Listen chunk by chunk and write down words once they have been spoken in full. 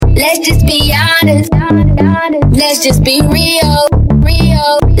Let's just be honest. Let's just be real.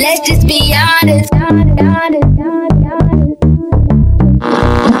 Let's just be honest.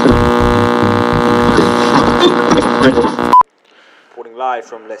 Reporting live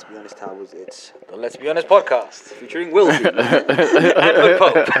from Let's Be Honest Towers, it's the Let's Be Honest podcast featuring Will and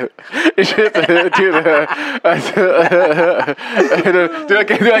McPope. Do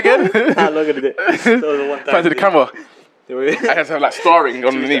it again. How long did it? That was a one time. Fan to the thing. camera. I I had to have like starring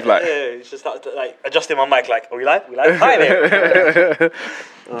underneath, like. Yeah, it's just like adjusting my mic, like, are we live? Hi there.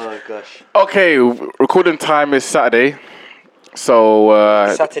 Oh gosh. Okay, recording time is Saturday. So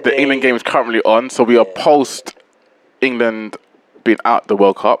the England game is currently on. So we are post England being out the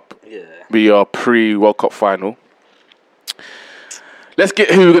World Cup. Yeah. We are pre-World Cup final. Let's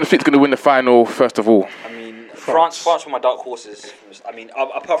get who we're going to think is going to win the final first of all. I mean, France were my dark horses. I mean,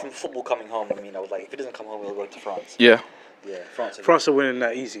 apart from football coming home, I mean, I was like, if it doesn't come home, we'll go to France. Yeah. Yeah, France. France are winning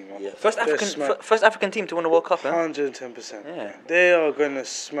that easy, man. Yeah. First African team to win the World Cup. Huh? 110%. Yeah. They are going to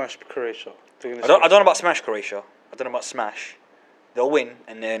smash Croatia. I don't know about smash Croatia. I don't know about smash. They'll win,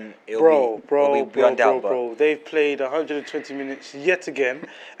 and then it'll be beyond doubt. Bro. They've played 120 minutes yet again,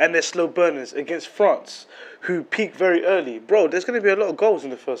 and they're slow burners against France, who peaked very early. Bro, there's going to be a lot of goals in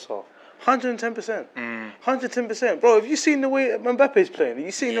the first half. 110%. 110%. Bro, have you seen the way Mbappe's playing? Have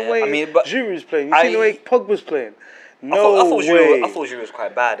you seen the way Giroud's playing? Have you seen the way Pogba's playing? I thought Giroud was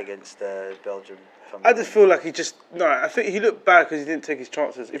quite bad against Belgium. I just feel like I think he looked bad because he didn't take his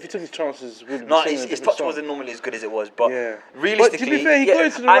chances. If he took his chances, his touch wasn't normally as good as it was. But realistically, but to be fair, he got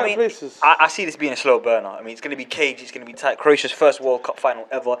into the right places. I see this being a slow burner. I mean, it's going to be cagey, it's going to be tight. Croatia's first World Cup final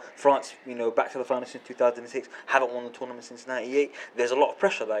ever. France, back to the final since 2006. Haven't won the tournament since '98. There's a lot of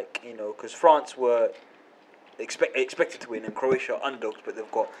pressure, because France were expected to win and Croatia underdogs, but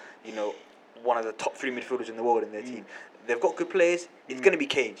they've got one of the top 3 midfielders in the world in their team. They've got good players. It's going to be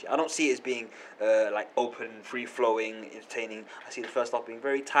cagey. I don't see it as being open, free-flowing, entertaining. I see the first half being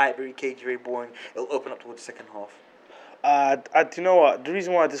very tight, very cagey, very boring. It'll open up towards the second half. Do you know what? The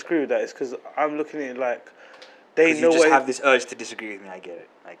reason why I disagree with that is because I'm looking at it like they know you just have this urge to disagree with me. I get it.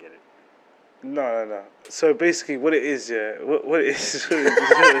 No. So basically, what it is, what it is,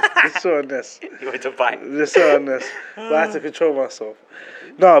 it's so honest. You want to fight? It's so honest. But I have to control myself.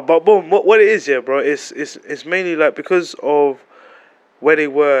 No, but boom, what it is, bro, it's mainly like because of where they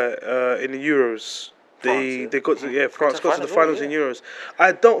were in the Euros. They got to France got to the finals in Euros.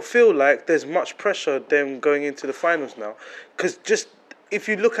 I don't feel like there's much pressure them going into the finals now, because just if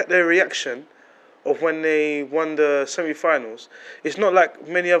you look at their reaction of when they won the semi-finals, it's not like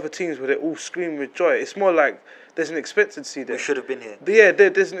many other teams where they all scream with joy. It's more like there's an expectancy there. We should have been here. Yeah,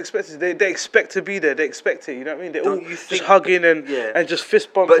 there's an expectancy. They expect to be there. They expect it. You know what I mean? They're all just hugging and just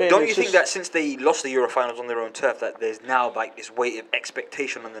fist bumping. But don't you think that since they lost the Euro finals on their own turf, that there's now like this weight of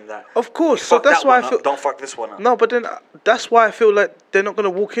expectation on them that? Of course. So that's why I feel. Don't fuck this one up. No, but then that's why I feel like they're not going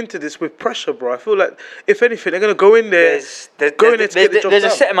to walk into this with pressure, bro. I feel like if anything, they're going to go in there. There's a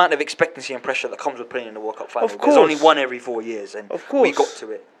set amount of expectancy and pressure that comes with playing in the World Cup final. Of course. There's only one every 4 years, and of course we got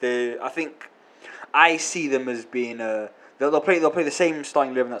to it. I think I see them as being They'll play the same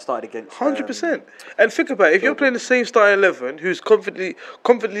starting 11 that started against. 100%. And think about it. If you're playing the same starting 11, who's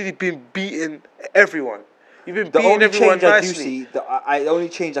confidently been beating everyone, you've been beating everyone nicely. The only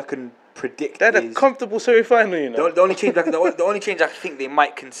change I can predict they had a comfortable semi-final, The only change I think they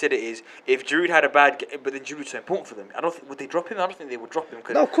might consider is if Giroud had a bad game, but then Giroud's so important for them. I don't think would they drop him. I don't think they would drop him.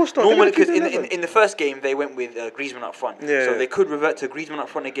 No, of course not. Normally, because in the first game they went with Griezmann up front, so they could revert to Griezmann up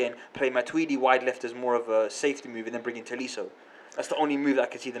front again, play Matuidi wide left as more of a safety move, and then bring in Tolisso. That's the only move that I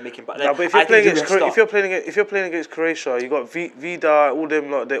can see them making. But if you're playing against Croatia, you got Vida, all them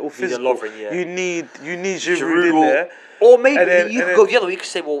lot. They're all physical. Lovren, You need Giroud in there. Or maybe you could go the other way. You could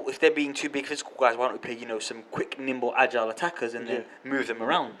say, well, if they're being too big physical guys, why don't we play some quick, nimble, agile attackers and then move them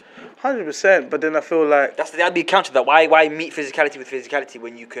around? 100%. But then I feel like that'd be a counter. That why meet physicality with physicality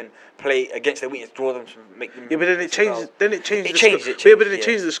when you can play against their weakness, draw them, make them. Yeah, but then it changes. Then it changes. It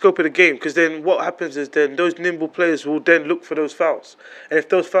changes the scope of the game, because then what happens is then those nimble players will then look for those fouls, and if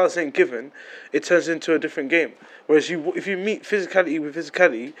those fouls ain't given, it turns into a different game. Whereas if you meet physicality with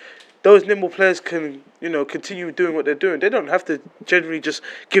physicality, those nimble players can, continue doing what they're doing. They don't have to generally just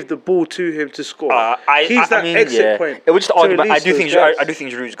give the ball to him to score. He's that exit point. It would just argue, but I do think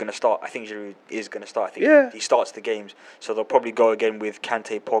Giroud is going to start. I think Giroud is going to start. I think he starts the games, so they'll probably go again with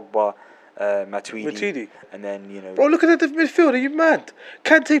Kante, Pogba, Matuidi, and then Bro, look at the midfield. Are you mad?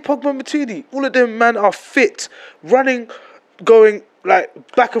 Kante, Pogba, Matuidi. All of them man are fit, running, going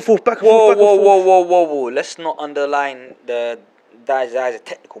like back and forth, back and forth. Whoa! Let's not underline that is a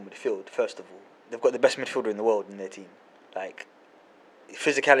technical midfield. First of all, they've got the best midfielder in the world in their team. Like,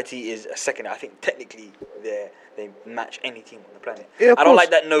 physicality is a second. I think technically they match any team on the planet. Yeah, of I don't course.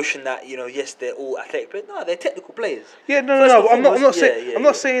 like that notion that yes, they're all athletic players. No, they're technical players. Yeah, no. I'm not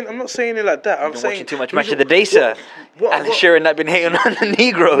saying it like that. I'm You're saying watching too much Match of the Day, sir. Alan Shearer not been hating on the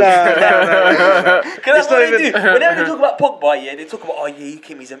Negroes. Nah. Because that's what they do. Whenever they talk about Pogba, they talk about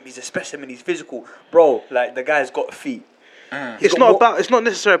he's a specimen, he's physical, bro. Like the guy's got feet. It's not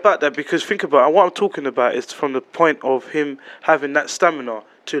necessarily about that, because think about it. What I'm talking about is from the point of him having that stamina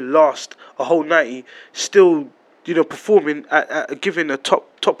to last a whole 90, still performing at giving a top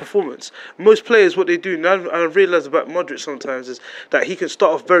performance. Most players, what they do, and I realise about Modric sometimes, is that he can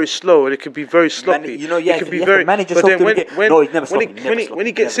start off very slow and it can be very sloppy. It can be very. But then when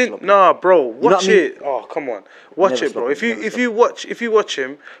he gets in, nah, bro, watch it. Oh, come on, watch it, bro. If you watch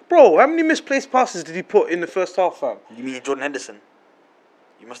him, bro, how many misplaced passes did he put in the first half, fam? You mean Jordan Henderson?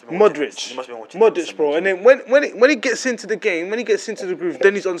 You must have been Modric. You must have been watching Modric, bro. And then when he gets into the game, when he gets into the groove,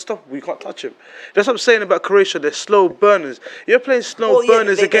 then he's unstoppable. You can't touch him. That's what I'm saying about Croatia. They're slow burners. You're playing slow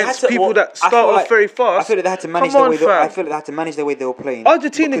burners against people that start off very fast. I feel like they had to manage the way. I feel like they had to manage the way they were playing.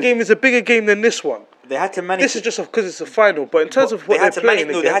 Argentina game is a bigger game than this one. They had to manage. This is just because it's a final, but in terms of what they're playing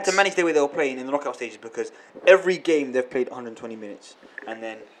against, they had to manage the way they were playing in the knockout stages, because every game they've played 120 minutes, and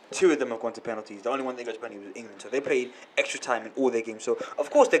then 2 of them have gone to penalties. The only one that got to penalties was England. So they played extra time in all their games. So of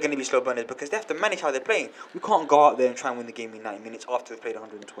course they're going to be slow burners, because they have to manage how they're playing. We can't go out there and try and win the game in 90 minutes after they've played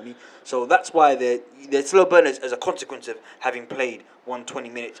 120. So that's why they're slow burners as a consequence of having played 120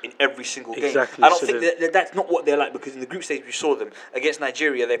 minutes in every single game. Exactly. I don't think that's not what they're like, because in the group stage we saw them. Against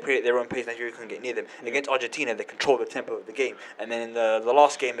Nigeria, they played at their own pace. Nigeria couldn't get near them. Against Argentina, they controlled the tempo of the game. And then in the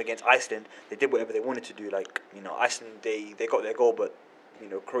last game against Iceland, they did whatever they wanted to do. Like, Iceland, they got their goal, but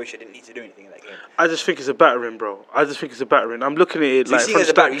Croatia didn't need to do anything in that game. I just think it's a battering, bro. I'm looking at it so like you see it as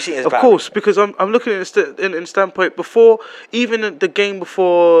a battering. Of course, because I'm looking at it in standpoint before, even the game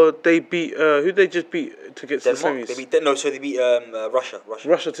before they beat who they just beat to get to Denmark? the semis. They beat Russia.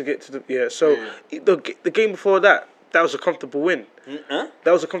 Russia to get to the So the game before that was a comfortable win. That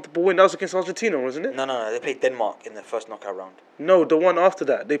was a comfortable win. That was against Argentina, wasn't it? No. They played Denmark in the first knockout round. No, the one after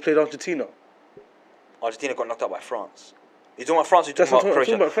that they played Argentina. Argentina got knocked out by France. You talking about France? Or you That's talking about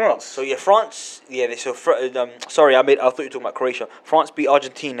Croatia? I'm talking about France. So France. Yeah. I thought you were talking about Croatia. France beat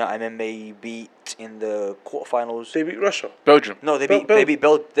Argentina, and then they beat in the quarterfinals. They beat Russia. Belgium. No, they beat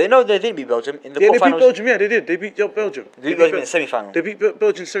Belgium. They didn't beat Belgium in the quarterfinals. They beat Belgium. Yeah, they did. They beat Belgium. They beat Belgium in the semi-final. They beat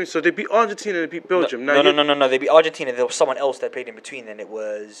Belgium semi. So they beat Argentina. They beat Belgium. No. They beat Argentina. There was someone else that played in between. Then it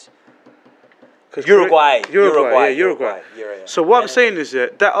was Uruguay. Uruguay. So what I'm saying is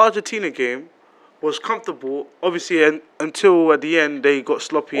that Argentina game was comfortable, obviously, until at the end they got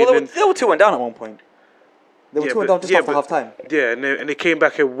sloppy. Well, they were 2-1 down at one point. They were 2-1 down just after half time. Yeah, and they came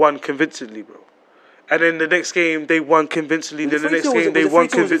back and won convincingly, bro. And then the next game they won convincingly. Then the next game they won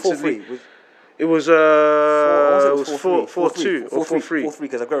convincingly. It was 4-2 or 4-3. 4-3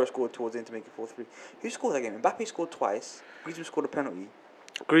 because Aguero scored towards the end to make it 4-3. Who scored that game? Mbappe scored twice. Griezmann scored a penalty.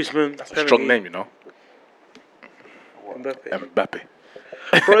 That's a strong name, Mbappe.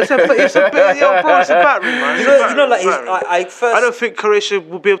 Bro, it's a battery, man. I don't think Croatia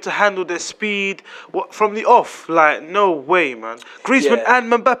will be able to handle their speed from the off. Like, no way, man. Griezmann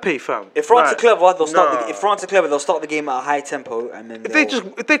and Mbappe, fam. If France are clever, they'll start the game at a high tempo, and then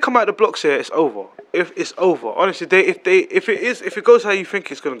if they come out the blocks here, it's over. It's over. Honestly, if it goes how you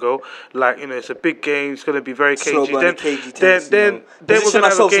think it's gonna go, like it's a big game, it's gonna be very cagey. Then position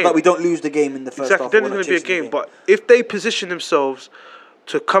ourselves so that we don't lose the game in the first half. Then it's gonna be a game. But if they position themselves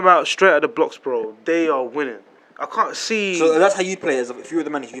to come out straight at the blocks, bro, they are winning. I can't see. So that's how you play. If you were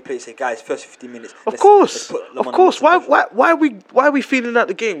the manager, you play. Say, guys, first 15 minutes. Of course. Why are we feeling out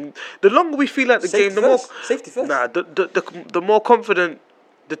the game? The longer we feel out the game, the more safety first. Nah, the more confident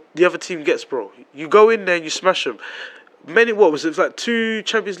the other team gets, bro. You go in there and you smash them. It was like 2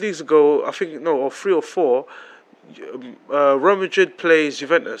 Champions Leagues ago, I think, or 3 or 4. Real Madrid plays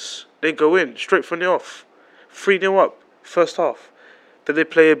Juventus. They go in straight from the off, 3-0 up, first half. Then they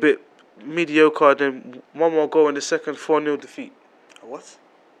play a bit mediocre, then one more goal in the second, 4-0 defeat. What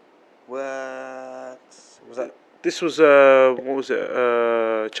was that? This was what was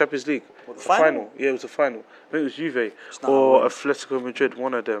it? Champions League. What, the final? Yeah, it was the final. I think it was Juve or Atletico Madrid,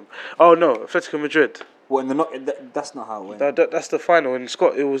 one of them. Oh no, Atletico Madrid. Well, that's not how it went. That's the final in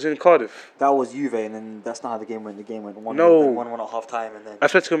It was in Cardiff. That was Juve, and then that's not how the game went. The game went 1-1 at half time, and then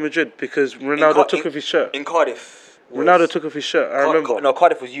Atletico Madrid, because Ronaldo took off his shirt. In Cardiff. Ronaldo took off his shirt. I remember. No,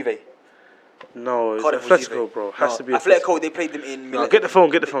 Cardiff was Juve. No, it's Atletico, bro. Has to be Atletico. They played them in Milan. No, get the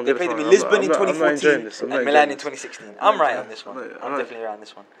phone. They played them in Lisbon in 2014 and Milan in 2016. I'm right on this one. I'm definitely right on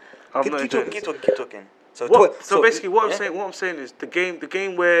this one. Keep talking. So basically, what I'm saying is the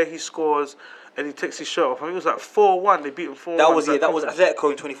game where he scores and he takes his shirt off. I think it was like 4-1. They beat him 4-1. That was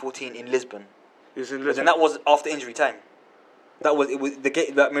Atletico in 2014 in Lisbon. It was in But Lisbon. then that was after injury time. That was the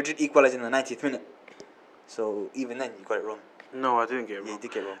game that Madrid equalized in the 90th minute. So even then you got it wrong. No, I didn't get it wrong. Yeah, you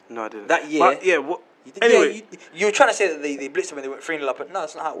did get it wrong. No, I didn't. That year. But, yeah. What? Anyway, you were trying to say that they blitzed them and they went 3-0 up, but no,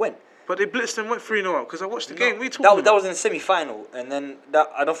 that's not how it went. But they blitzed and went 3-0 up because I watched the game. What are you talking about? That was in the semi-final, and then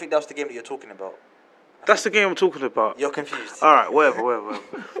I don't think that was the game that you're talking about. That's the game I'm talking about. You're confused. All right, whatever.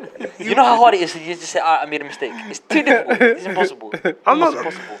 You know how hard it is to just say, I made a mistake. It's too difficult. It's impossible. I'm not.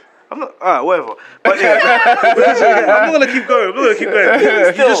 Impossible. I'm not. All right, whatever. But yeah, I'm not gonna keep going.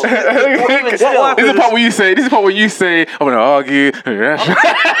 Still, This is the part where you say. I'm gonna argue. I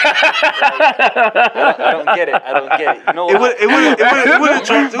don't get it. You know what? It wouldn't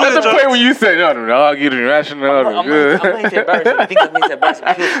dropped. That's the point where you say, no, I'm gonna argue. Irrational. I'm not embarrassing. I think that makes it embarrassing.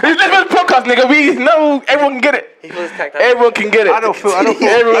 It's different podcast, nigga. We know everyone can get it. He feels attacked. Everyone can get it. I don't feel Everyone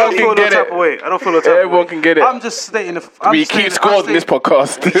no can get type it. of way. I don't feel no type of way. Everyone can get it. I'm just stating the. We keep scores in this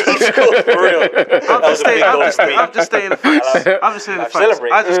podcast. For real. I'm just stating the facts. I'm just saying the facts.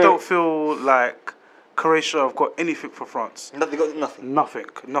 Celebrate. I just don't feel like Croatia have got anything for France. No, they got nothing. Nothing.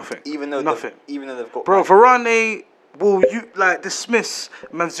 Even though nothing. They've got. Bro, Varane will dismiss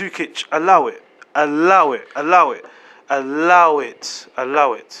Mandzukic. Allow it. I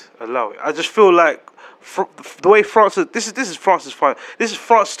just feel like the way France is, this is France's final. This is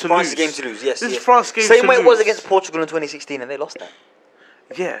France to France's lose. game to lose. Yes. This is France's game to lose. Same way it was against Portugal in 2016, and they lost that.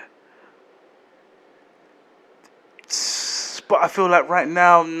 Yeah. But I feel like right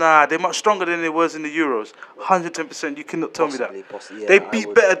now, they're much stronger than they was in the Euros. 110%. You cannot tell me that. Possibly, yeah, they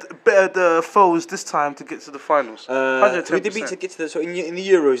beat better the foes this time to get to the finals. 110%. Who they beat to get to the? So in the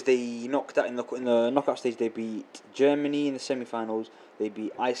Euros, they knocked out in the knockout stage. They beat Germany in the semi-finals. They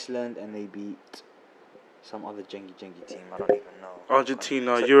beat Iceland and they beat some other jengy team. I don't even know.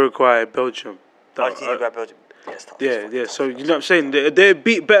 Argentina, Uruguay, Belgium. Argentina, Uruguay, Belgium. Yeah. So you know what I'm saying? They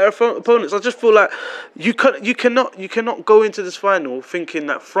beat better opponents. I just feel like you cannot go into this final thinking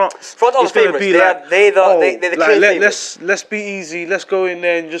that France are is the going to be favourites. They're the clear favourites. Let's be easy. Let's go in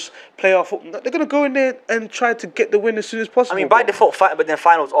there and just play our football. They're going to go in there and try to get the win as soon as possible. I mean, by default, but then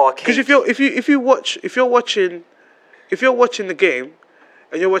finals are key. Because if you're watching the game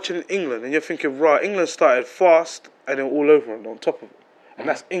and you're watching England and you're thinking, right, England started fast and they're all over and on top of it, and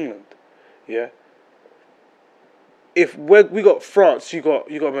that's England, yeah. If we got France, you got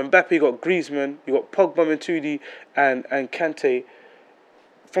Mbappe, you got Griezmann, you got Pogba, Matuidi, and Kante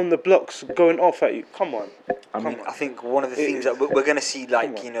from the blocks going off at you. Come on. I think one of the things that we're going to see, can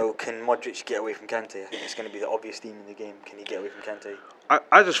Modric get away from Kante? I think it's going to be the obvious theme in the game. Can he get away from Kante?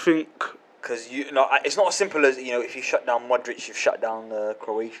 I just think because it's not as simple as if you shut down Modric, you've shut down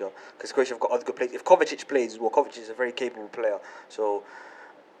Croatia. Because Croatia have got other good players. If Kovacic plays as well, Kovacic is a very capable player. So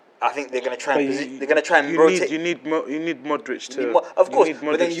I think they're going to try and rotate. You need Modric to. Of course,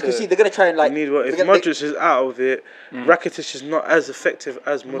 but then you can see they're going to try and if Modric is out of it, Rakitic is not as effective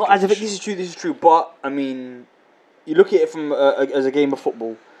as Modric. Not as effective. This is true. But I mean, you look at it from as a game of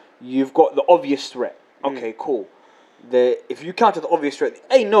football. You've got the obvious threat. Okay, cool. If you counter the obvious threat,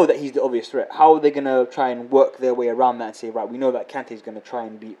 they know that he's the obvious threat. How are they going to try and work their way around that and say, right, we know that Kante is going to try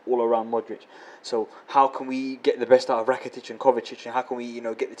and be all around Modric. So how can we get the best out of Rakitic and Kovacic, and how can we,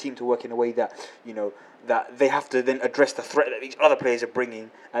 get the team to work in a way that, that they have to then address the threat that these other players are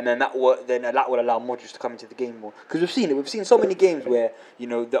bringing, and then that will allow Modric to come into the game more. Because we've seen it. We've seen so many games where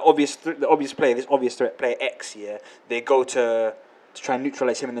the obvious player, this obvious threat player X, they go to try and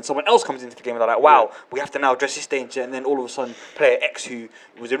neutralise him, and then someone else comes into the game and they're like, wow, we have to now address this danger, and then all of a sudden player X, who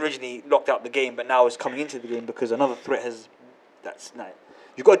was originally locked out the game but now is coming into the game because another threat has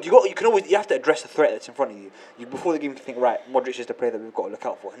you have to address the threat that's in front of you. Before the game you can think, right, Modric is the player that we've got to look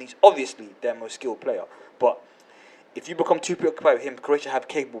out for, and he's obviously their most skilled player. But if you become too preoccupied with him, Croatia have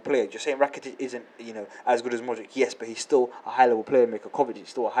capable players. You're saying Rakitic isn't as good as Modric, yes, but he's still a high level player. Kovacic is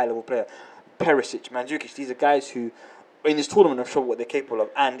still a high level player. Perisic, Mandzukic, these are guys who in this tournament have shown what they're capable of,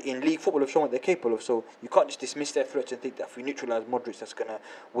 and in league football have shown what they're capable of. So you can't just dismiss their threats and think that if we neutralise Modric, that's going to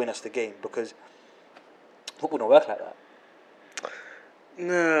win us the game, because football don't work like that.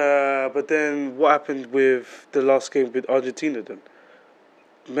 Nah, but then what happened with the last game with Argentina then?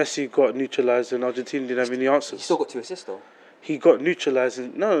 Messi got neutralised and Argentina didn't have any answers. He still got 2 assists though. He got neutralised.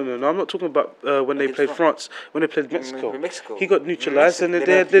 No. I'm not talking about when they played France. When they played Mexico. He got neutralised and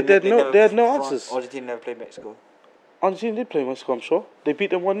they had no answers. Argentina never played Mexico. Argentina did play Mexico, I'm sure. They beat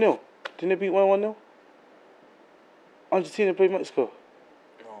them 1-0. Didn't they beat 1-0? Argentina played Mexico.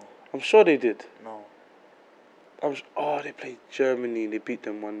 No. I'm sure they did. No. They played Germany and they beat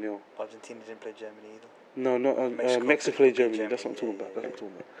them 1-0. Argentina didn't play Germany either. No, not Mexico played Germany. That's what I'm talking about.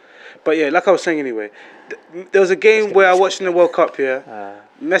 But yeah, like I was saying anyway, there was a game where I watched in the World Cup here.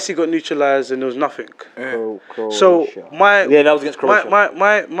 Messi got neutralised and there was nothing. So that was against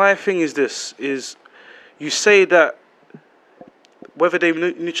Croatia. My thing is this: is you say that whether they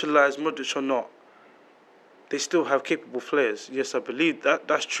neutralise Modric or not, they still have capable players. Yes, I believe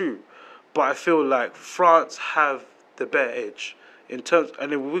that's true, but I feel like France have the better edge in terms.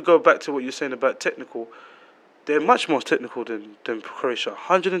 And then when we go back to what you're saying about technical. They're much more technical than Croatia.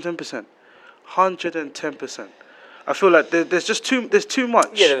 110%. 110%. I feel like there's too much.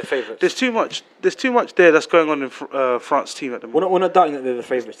 Yeah, they're the favourites. There's too much there that's going on in France team at the moment. We're not doubting that they're the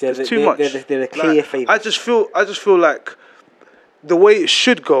favourites. There's too much. They're the clear favourites. I just feel like the way it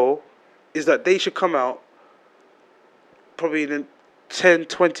should go is that they should come out probably in 10,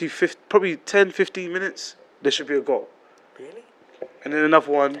 20, 50, probably 10, 15 minutes. There should be a goal. Really? And then another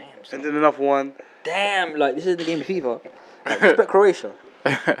one. And then another one. Damn, like this is the game of FIFA. Like, respect Croatia.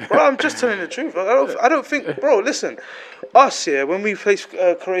 Bro, I'm just telling the truth. I don't think, bro. Listen, us here when we faced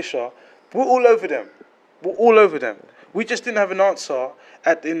Croatia, we're all over them. We just didn't have an answer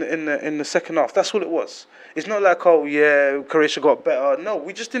in the second half. That's all it was. It's not like Croatia got better. No,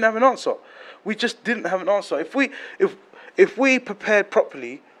 we just didn't have an answer. If we prepared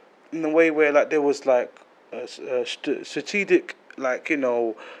properly in the way where like there was like strategic like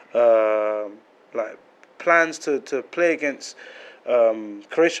like plans to play against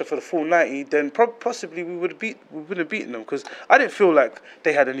Croatia for the full 90, then possibly we would have beaten them because I didn't feel like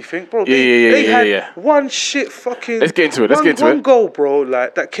they had anything, bro. They had one shit fucking. Let's get into it. One goal, bro.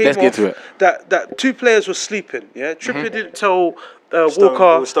 Like that came off. Let's get into it. That two players were sleeping. Yeah, Trippier didn't tell Walker.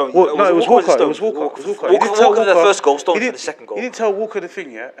 It was Stone. It was Walker. It was Walker. Walker for the first goal. Stone for the second goal. He didn't tell Walker the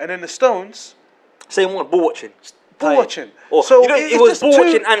thing, yeah, and then the Stones. Same one, ball watching. So it was ball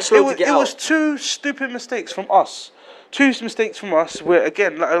watching and slow to get out. It was two stupid mistakes from us. Where,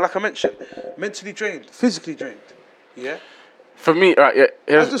 again, like I mentioned, mentally drained, physically drained. Yeah? For me, right, yeah.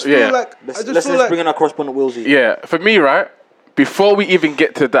 I just feel like... Let's bring in our correspondent, Willsy. Yeah, for me, right, before we even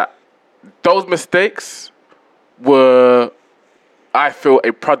get to that, those mistakes were, I feel,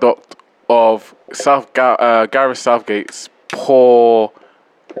 a product of Gareth Southgate's poor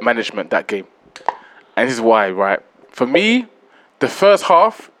management that game. And this is why, right? For me, the first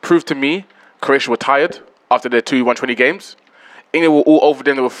half proved to me Croatia were tired after their 2 1-20 games. England were all over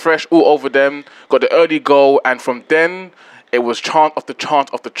them. They were fresh, all over them. Got the early goal. And from then, it was chant after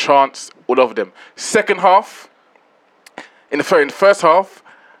chant after chant all over them. Second half, in the first half,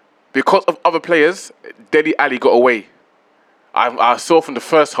 because of other players, Dele Alli got away. I saw from the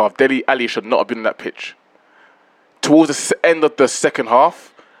first half, Dele Alli should not have been on that pitch. Towards the end of the second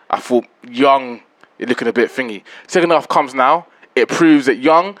half, I thought Young... You're looking a bit thingy. Second half comes now. It proves that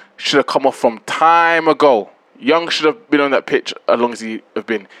Young should have come off from time ago. Young should have been on that pitch as long as he have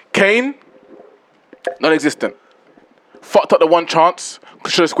been. Kane, non-existent. Fucked up the one chance.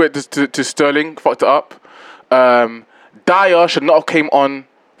 Should have squared to Sterling. Fucked it up. Dyer should not have came on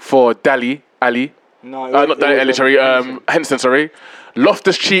for Dele Alli. No, not Dele Alli, sorry. Henderson, sorry.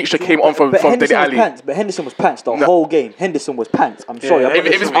 Loftus-Cheek should have came on from Dele Alli. But Henderson was pants the whole game. Henderson was pants. I'm sorry. I'm not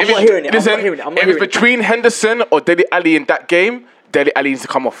hearing it. If it's between Henderson or Dele Alli in that game, Dele Alli needs to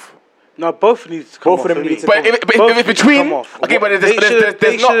come off. No, both need to come off. Both of them need to come off. But if it's between... Okay, but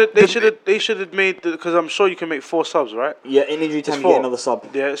they should have made... Because I'm sure you can make 4 subs, right? Yeah, in injury time you get another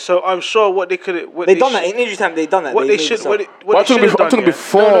sub. Yeah, so I'm sure what they could... They've done that. In injury time, they've done that. I'm talking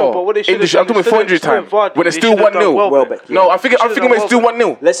before. I'm talking before injury time. When it's still 1-0. No, I'm thinking when it's still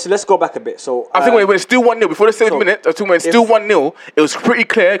 1-0. Let's go back a bit. So I think when it's still 1-0, before the 7th minute, I'm talking when it's still 1-0, it was pretty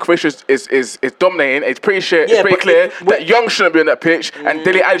clear Croatia is dominating. It's pretty clear that Young shouldn't be on that pitch and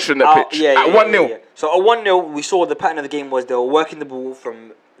Dele Alli shouldn't be on that pitch. At 1-0. So at 1-0, we saw the pattern of the game was they were working the ball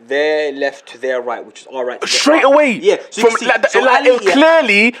from their left to their right, which is our right. Straight away. Yeah. So it was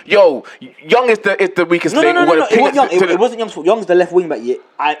clearly, Young is the weakest link. No. It wasn't Young's fault. Young's the left wing back.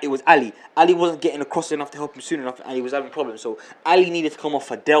 It was Ali. Ali wasn't getting across enough to help him soon enough, and he was having problems. So Ali needed to come off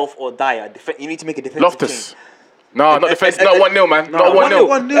for Delph or Dyer. You need to make a defensive change. No, not defense. Not 1-0, man. Not 1-0.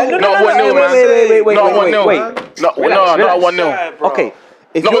 Not 1-0, man. Wait. Not 1-0. Okay.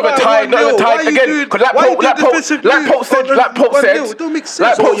 Not even tied again. Because like Pope said,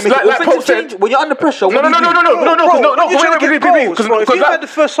 when you're under pressure. No. Because you had the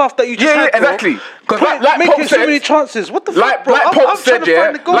first half that you just had. Yeah, exactly. Because like Pope said, so many chances. What the fuck, bro? Like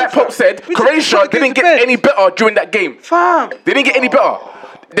Pope said, Croatia didn't get any better during that game. Fam, they didn't get any better.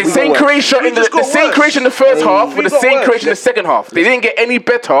 The same Croatia in the first half with the same Croatia in the second half. They didn't get any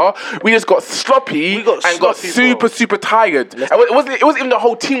better. We just got sloppy and got super tired. And it wasn't even the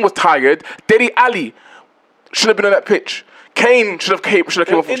whole team was tired. Dele Alli should have been on that pitch. Kane should have came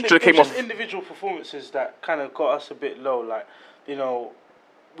off. Just individual performances that kind of got us a bit low. Like, you know,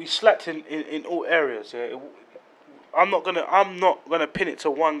 we slacked in all areas. Yeah, I'm not gonna pin it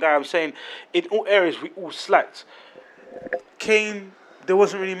to one guy. I'm saying in all areas we all slacked. Kane, there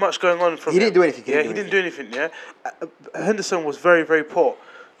wasn't really much going on from him. He didn't do anything. He didn't do anything. Yeah, Henderson was very, very poor.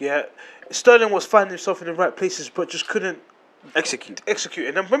 Yeah, Sterling was finding himself in the right places, but just couldn't execute.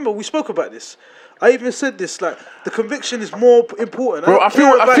 And remember, we spoke about this. I even said this, like, the conviction is more important. Bro, I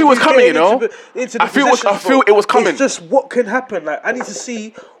feel it's coming, you know. I feel it was coming. It's just what can happen. Like, I need to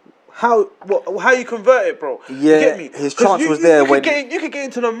see how you convert it, bro. Yeah, you get me? his chance was there when you could get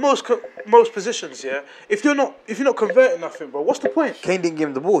into the most positions. Yeah, if you're not converting nothing, bro, what's the point? Kane didn't give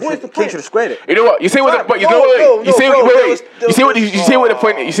him the ball. What is the Kane point? should have squared it. You know what? You say what? But you know what? You say what the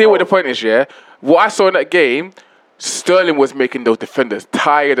point. You say what the point is. Yeah. What I saw in that game, Sterling was making those defenders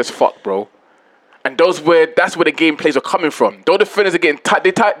tired as fuck, bro. And that's where the game plays are coming from. Those defenders are getting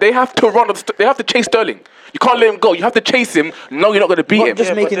tired. They have to run. They have to chase Sterling. You can't let him go. You have to chase him. No, you're not going to beat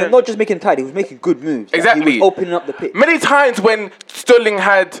him. Not just making tired. He was making good moves. Exactly. Like, he was opening up the pitch. Many times when Sterling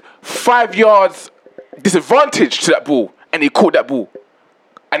had 5 yards disadvantage to that ball, and he caught that ball,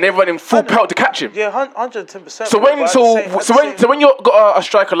 and they're running full pelt to catch him. Yeah, 110%. So when you got a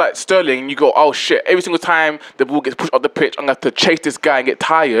striker like Sterling, you go, oh shit! Every single time the ball gets pushed off the pitch, I'm gonna have to chase this guy and get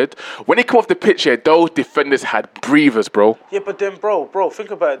tired. When he come off the pitch here, those defenders had breathers, bro. Yeah, but then, bro,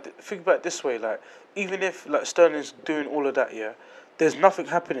 think about it this way. Like, even if like Sterling's doing all of that, yeah, there's nothing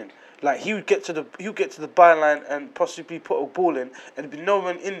happening. Like, he would get to the byline and possibly put a ball in, and there'd be no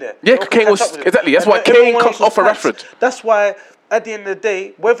one in there. Yeah, Kane was exactly. That's why Kane comes off for Rashford. That's why, at the end of the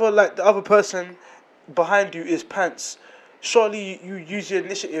day, whether like the other person behind you is pants, surely you use your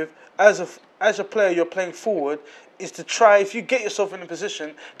initiative as a player. You're playing forward is to try. If you get yourself in a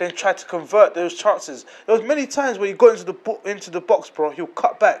position, then try to convert those chances. There was many times where you got into the box, bro. He'll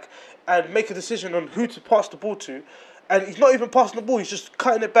cut back and make a decision on who to pass the ball to. And he's not even passing the ball. He's just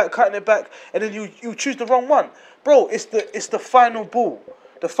cutting it back, and then you choose the wrong one, bro. It's the final ball.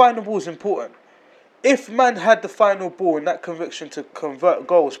 The final ball is important. If man had the final ball and that conviction to convert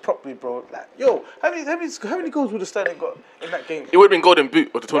goals properly, bro, like, yo, how many goals would have Sterling got in that game? It would have been golden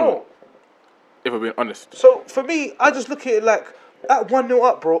boot of the tournament. If we're being honest. So for me, I just look at it like, at 1-0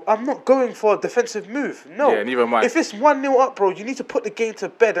 up, bro, I'm not going for a defensive move. No. Yeah, neither am I. If it's 1-0 up, bro, you need to put the game to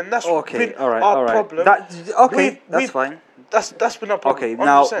bed, and that's been our problem. That's fine. That's been our problem. Okay,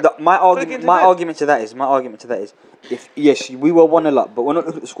 now my argument to that is, if yes, we were 1-0 up, but we're not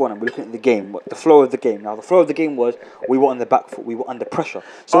looking at the score now. We're looking at the game, the flow of the game. Now, the flow of the game was we were on the back foot, we were under pressure.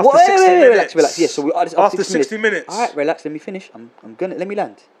 So after 60 minutes, relax. Yes, so after 60 minutes. All right, relax. Let me finish. Let me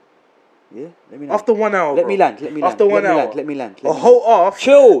land. Yeah, let me land. After 1 hour, let me land. After 1 hour, let me land. A whole half.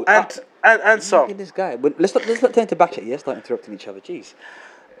 Chill. And some. Look at this guy. But let's not turn to back chat. Yeah, start interrupting each other. Jeez.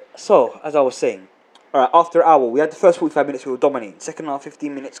 So, as I was saying, all right, after an hour, we had the first 45 minutes we were dominating. Second half,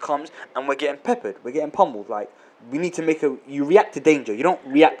 15 minutes comes, and we're getting peppered. We're getting pummeled. Like, we need to you react to danger. You don't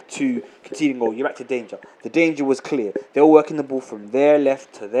react to conceding goal. You react to danger. The danger was clear. They were working the ball from their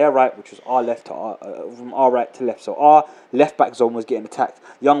left to their right, which was our left to from our right to left. So our left back zone was getting attacked.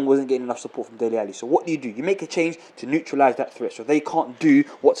 Young wasn't getting enough support from Dele Alli. So what do? You make a change to neutralise that threat, so they can't do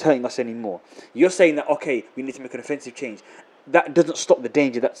what's hurting us anymore. You're saying that, okay, we need to make an offensive change. That doesn't stop the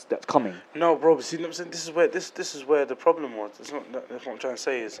danger that's coming. No, bro. But see, what I'm saying, this is where the problem was. That's what I'm trying to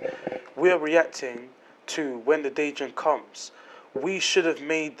say is, we are reacting to when the danger comes. We should have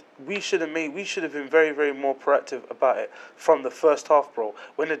been very, very more proactive about it from the first half, bro.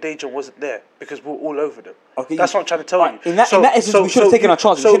 When the danger wasn't there, because we're all over them. Okay, that's what I'm trying to tell you. In that essence, we should have taken our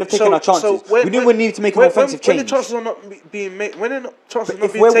chances. We should have taken our chances. We knew we needed to make an offensive change. When the chances are not being made,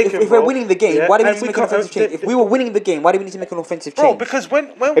 if we're winning the game, why do we need to make an offensive change? If we were winning the game, why do we need to make an offensive change? Bro, because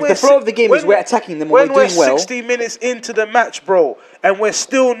when if the flow of the game is we're attacking them, when we're doing well. 60 minutes into the match, bro, and we're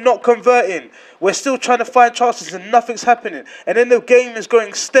still not converting. We're still trying to find chances and nothing's happening. And then the game is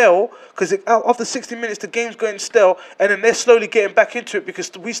going stale, because after 60 minutes the game's going stale, and then they're slowly getting back into it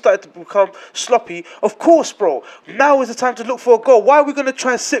because we started to become sloppy. Of course, bro, now is the time to look for a goal. Why are we going to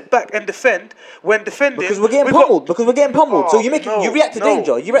try and sit back and defend when defending? Because we're getting pummeled. So you react to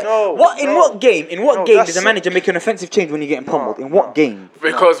danger. In what game does a manager make an offensive change when you're getting pummeled? In what game?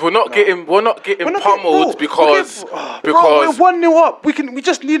 Because we're not getting pummeled because we're 1-0 up. We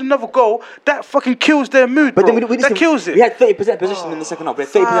just need another goal. That fucking kills their mood, bro. That kills it. We had 30% possession in the second half. We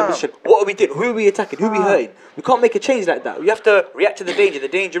had 30% that position. What are we doing? Who are we attacking? Who are we hurting? We can't make a change like that. We have to react to the danger. The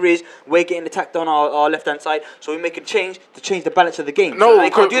danger is we're getting attacked on our left-hand side, so we make a change to change the balance of the game. No, so they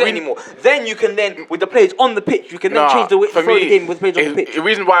can't do that anymore. Then you can with the players on the pitch, you can then change the way for throw me, the game with the players on the pitch. The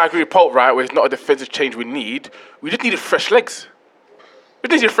reason why I agree with Pope, right, where it's not a defensive change we just needed fresh legs. We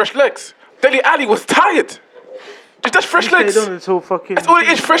just needed fresh legs. Dele Alli was tired. Just fresh legs. That's all it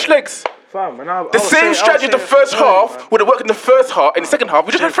is, fresh legs. Fam, the same strategy in the first half would have worked in the first half. In the second half,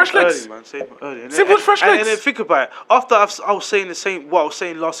 we just had fresh legs. Simple fresh legs. And then think about it. After I was saying what I was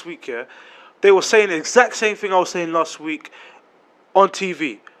saying last week, yeah, they were saying the exact same thing I was saying last week on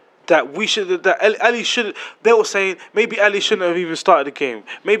TV. That Ali should. They were saying maybe Ali shouldn't have even started the game.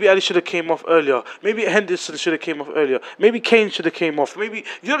 Maybe Ali should have came off earlier. Maybe Henderson should have came off earlier. Maybe Kane should have came off. Maybe,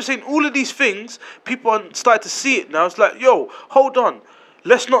 you know what I'm saying? All of these things, people are starting to see it now. It's like, yo, hold on.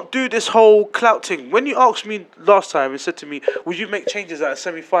 Let's not do this whole clout thing. When you asked me last time and said to me, would you make changes at a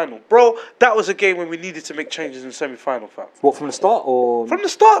semi-final? Bro, that was a game when we needed to make changes in the semi-final, fam. What, from the start or? From the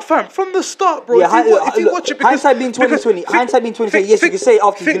start, fam. From the start, bro. Yeah, if you watch it, because hindsight being 2020. Hindsight being 2020. Yes, you can say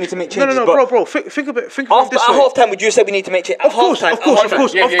after you need to make changes. No, bro. Think of it this way. After at half time, would you say we need to make changes? Of course. Wait, That's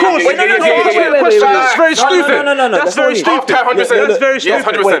very stupid. No. That's very stupid. That's very stupid.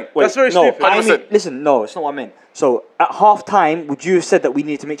 100%. That's very stupid. No, I mean, listen, no, it's not what I meant. So at half time, would you have said that we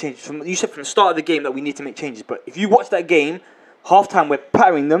need to make changes? You said from the start of the game that we need to make changes. But if you watch that game, half time we're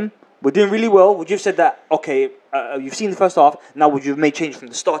battering them, we're doing really well. Would you have said that? Okay, you've seen the first half. Now would you have made changes from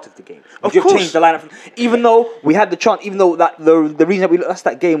the start of the game? Would you have changed the lineup? Even though we had the chance, even though that the reason that we lost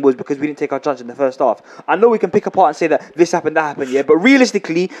that game was because we didn't take our chance in the first half. I know we can pick apart and say that this happened, that happened, yeah. But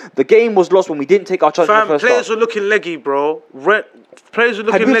realistically, the game was lost when we didn't take our chance in the first half. Players were looking leggy, bro. Players were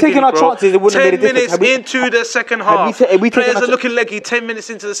looking leggy, Had we taken our chances, it wouldn't have made a difference. 10 minutes into the second half, players are looking leggy. 10 minutes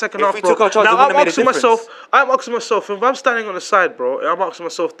into the second half, bro. Now I'm asking myself, if I'm standing on the side, bro, I'm asking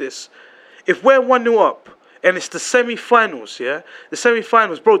myself this: if we're 1-0 up and it's the semi-finals, yeah, the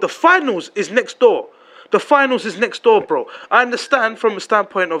semi-finals, bro, the finals is next door. The finals is next door, bro. I understand from a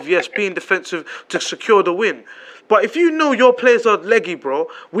standpoint of, yes, being defensive to secure the win. But if you know your players are leggy, bro,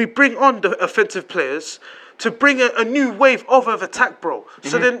 we bring on the offensive players to bring a new wave of attack, bro.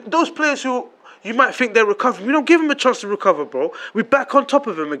 So then those players who you might think they're recovering, we don't give them a chance to recover, bro. We back on top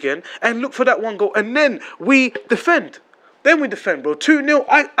of them again and look for that one goal. And then we defend. Then we defend, bro. 2-0,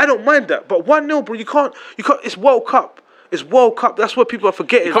 I don't mind that. But 1-0, bro, you can't. It's World Cup. It's World Cup. That's what people are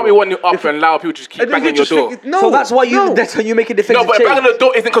forgetting. You can't be 1-0 up and allow people to just keep banging your door. So that's why that's when you make a defensive change. No, but banging the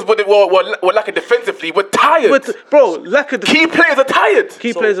door isn't because we're lacking defensively. We're tired. Key players are tired.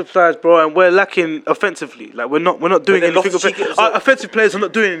 Key players are tired, bro, and we're lacking offensively. Like we're not doing anything. Our offensive players are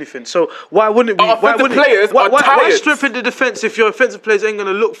not doing anything. So why wouldn't we? Why strengthen the defense if your offensive players ain't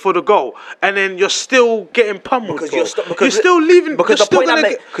gonna look for the goal and then you're still getting pummeled? Because you're still leaving. Because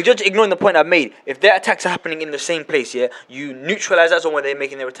you're ignoring the point I made. If their attacks are happening in the same place, yeah. You neutralise that zone when they're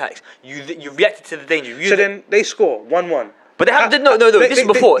making their attacks. You reacted to the danger. So then they score 1-1. But they haven't. No. This is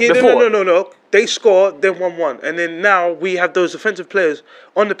before. No. They score, then 1-1, and then now we have those offensive players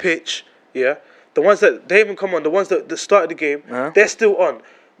on the pitch. Yeah, the ones that they haven't come on, the ones that started the game, they're still on.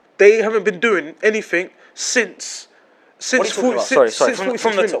 They haven't been doing anything since. From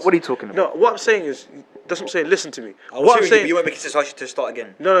the top. What are you talking about? No, what I'm saying is. That's what I'm saying. Listen to me. What I'm saying, you won't make sense. I should to start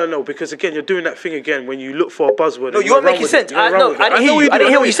again. No. Because again, you're doing that thing again when you look for a buzzword. No, you weren't making sense. I didn't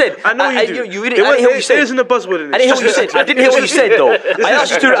hear what you said. I know you do. You didn't hear what you said. There isn't a buzzword in it. I didn't hear what you said. I didn't hear what you said though.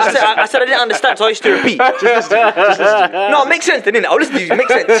 I said I didn't understand, so I used to repeat. Just listen to me. No, it makes sense, didn't it? I'll listen to you. It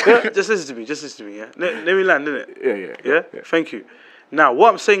makes sense. Just listen to me. Yeah. Let me land, innit? Yeah. Thank you. Now,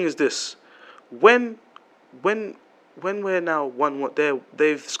 what I'm saying is this: when we're now 1-1,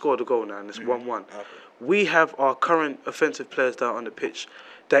 they've scored a goal now, and it's 1-1. We have our current offensive players down on the pitch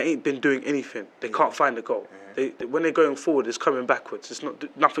that ain't been doing anything. They can't find the goal. When they're going forward, it's coming backwards. It's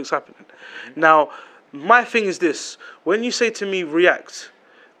nothing's happening. Now, my thing is this: when you say to me react,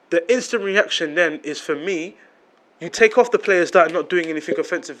 the instant reaction then is for me. You take off the players that are not doing anything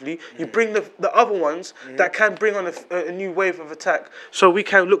offensively. You bring the other ones that can bring on a new wave of attack, so we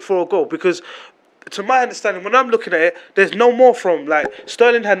can look for a goal. Because, to my understanding, when I'm looking at it, there's no more from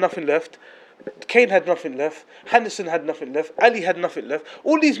Sterling had nothing left. Kane had nothing left. Henderson had nothing left. Ali had nothing left.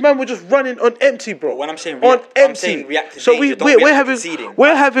 All these men were just running on empty, bro. When I'm saying react, I'm saying react to so danger,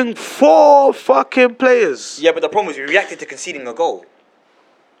 we're having 4 fucking players. Yeah, but the problem is we reacted to conceding a goal.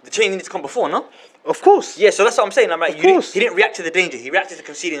 The change needed to come before, no? Of course. Yeah, so that's what I'm saying. I'm like, Of course. he didn't react to the danger. He reacted to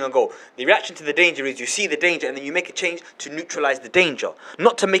conceding a goal. The reaction to the danger is you see the danger and then you make a change to neutralise the danger,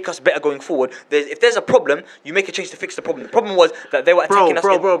 not to make us better going forward. If there's a problem, you make a change to fix the problem. The problem was that they were attacking us.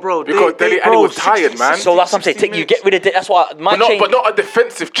 Bro. Because Dele Alli was tired, man. So that's what I'm saying. You get rid of that's why my change. But not a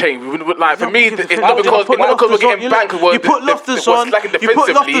defensive change. Like for me, it's not because we're getting banked. You put Loftus on. You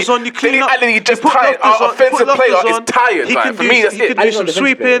put Loftus on. You clean up. Dele Alli just tired. Our offensive player is tired. Like for me, that's it. Ali's not a defensive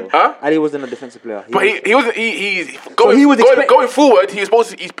sweeping. player. Ali wasn't a defensive player. But he wasn't. He's So going forward. He's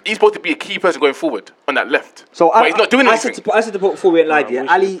supposed to be a key person going forward on that left. But he's not doing anything. I said to put before we went live here.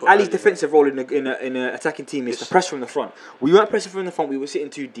 Ali's defensive role in an attacking team is to press from the front. We weren't pressing from the front. We were sitting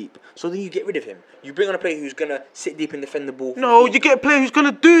too deep. So then you get rid of him. You bring on a player who's gonna sit deep and defend the ball. No, you get a player who's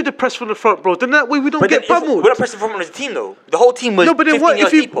gonna do the press from the front, bro. Then that way we don't get pummeled. We're not pressing from as a team though. The whole team was. No, but then 15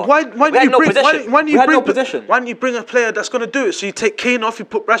 yards deeper. why don't you bring a player that's gonna do it? So you take Kane off, you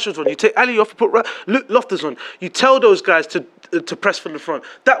put Rashford on. You take Ali off, you put Loftus on. You tell those guys to press from the front.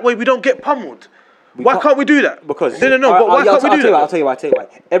 That way we don't get pummeled. Why can't we do that? Because no. But why can't we do that? I'll tell you why.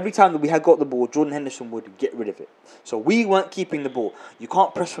 Every time that we had got the ball, Jordan Henderson would get rid of it. So we weren't keeping the ball. You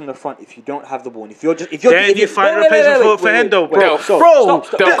can't press from the front if you don't have the ball. And if you find a replacement for Hendo, bro.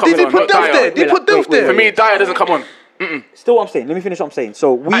 They put Delph there. They put Delph there. For me, Dyer doesn't come on. Still, what I'm saying. Let me finish what I'm saying.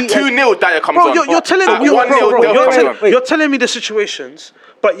 So we 2-0 Dyer comes bro, on. You're telling me the situations,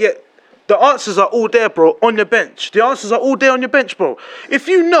 but yet the answers are all there, bro, on the bench. The answers are all there on your bench, bro. If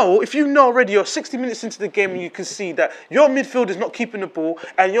you know already, you're 60 minutes into the game and you can see that your midfield is not keeping the ball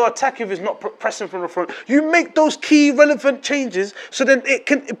and your attacking is not pressing from the front, you make those key relevant changes so then it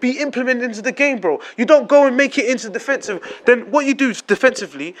can be implemented into the game, bro. You don't go and make it into defensive. Then what you do is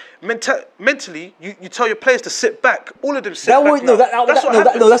defensively, mentally, you tell your players to sit back. All of them sit back.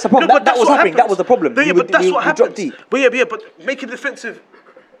 That's the problem. That was happening. That was the problem. But that's what happens. Deep. But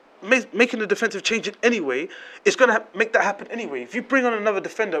making the defensive change it anyway, it's going to make that happen anyway. If you bring on another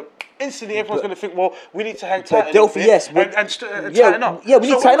defender, instantly everyone's going to think, well, we need to hang tight and tighten up. Yeah, we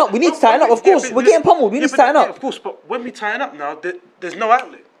need to tighten up. We need to tighten up, of course. We're getting pummeled. We need to tighten up. Of course, but when we tighten up now, there's no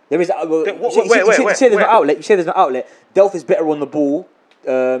outlet. There is. You say there's no outlet. You say there's no outlet. Delph is better on the ball.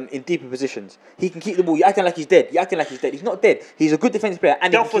 In deeper positions, he can keep the ball. You're acting like he's dead. He's not dead. He's a good defensive player,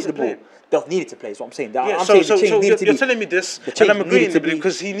 and he can keep the ball. Delph needed to play. Is what I'm saying. You're telling me this, and I'm agreeing with you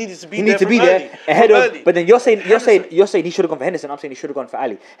because he needed to be there. He needed to be there ahead of. But then you're saying he should have gone for Henderson. I'm saying he should have gone for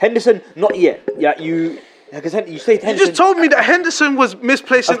Ali. Henderson, not yet. Yeah, you just told me that Henderson was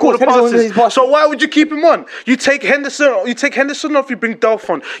misplacing all the passes. So why would you keep him on? You take Henderson off, you bring Delph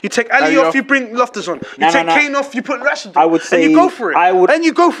on. You take Ali off, you bring Loftus on. You take Kane off, you put Rashford on. And you go for it. And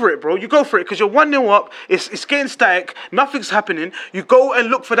you go for it, bro. You go for it because you're 1-0 up. It's getting static. Nothing's happening. You go and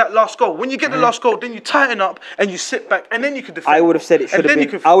look for that last goal. When you get the last goal, then you tighten up and you sit back and then you can defend. I would have said it should have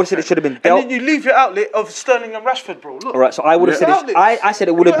been. I would have said it should have been Delph. And then you leave your outlet of Sterling and Rashford, bro. Look. All right. So I would have said it. I said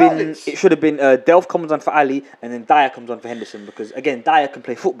it would have been. It should have been Delph comes on for Ali and then Dyer comes on for Henderson because again Dyer can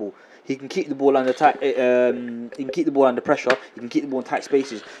play football. He can keep the ball under he can keep the ball under pressure. He can keep the ball in tight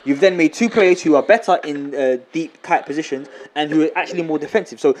spaces. You've then made two players who are better in deep, tight positions and who are actually more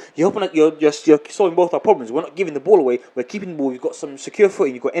defensive. So you're solving both our problems. We're not giving the ball away. We're keeping the ball. You've got some secure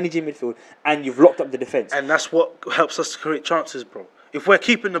footing. You've got energy in midfield, and you've locked up the defense. And that's what helps us to create chances, bro. If we're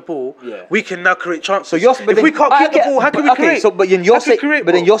keeping the ball, we can now create chances. So if we can't keep the ball, how can we create? So, but then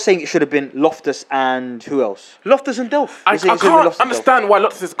you're saying it should have been Loftus and who else? Loftus and Delph. I can't understand why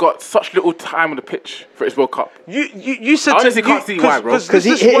Loftus has got such little time on the pitch for his World Cup. You said I honestly can't see why, bro. Because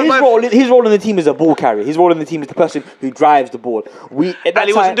his role in the team is a ball carrier. His role in the team is the person who drives the ball. Ali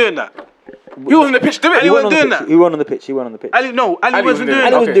wasn't doing that. He was on the pitch doing it. Ali wasn't doing that. He went on the pitch. Ali wasn't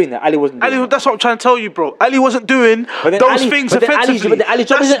doing that. Ali wasn't doing that. That's what I'm trying to tell you, bro. Ali wasn't doing those things offensively. Ali's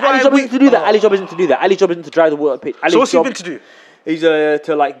job isn't to do that. Ali's job isn't to do that. Ali's job isn't to drive the ball on the pitch. So what's he meant to do? He's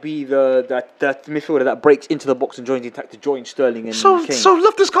to be the midfielder that breaks into the box and joins the attack to join Sterling and Kane. So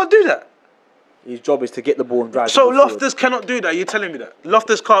Loftus can't do that. His job is to get the ball and drive. So Loftus cannot do that. You're telling me that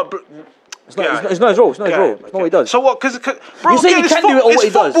Loftus can't. It's not his role. It's not his role. It's not what he does. So what? Because bro, you say he can do it or what he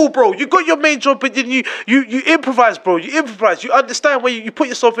does. It's football, bro. You got your main job, but then you improvise, bro. You improvise. You understand where you put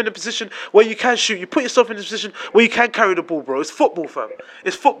yourself in a position where you can shoot. You put yourself in a position where you can carry the ball, bro. It's football, fam.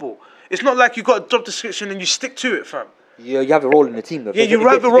 It's football. It's not like you got a job description and you stick to it, fam. Yeah, you have a role in the team, though. Yeah, you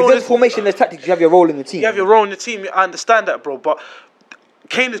have a role. If there's formation, there's tactics. You have your role in the team. You have your role in the team. I understand that, bro, but.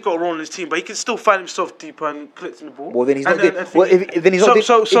 Kane has got a role in his team, but he can still find himself deeper and collecting the ball. Well, then he's not. Then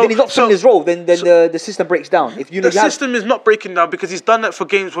he's not filling his role. Then the system breaks down. The system is not breaking down because he's done that for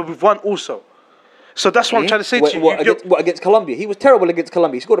games where we've won also. So that's what I'm trying to say to you. Against Colombia? He was terrible against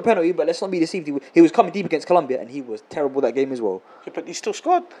Colombia. He scored a penalty, but let's not be deceived. He was coming deep against Colombia, and he was terrible that game as well. Yeah, but he still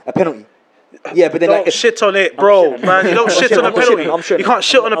scored a penalty. Yeah, but then don't like, shit on it, bro, man. You don't shit on a penalty. You can't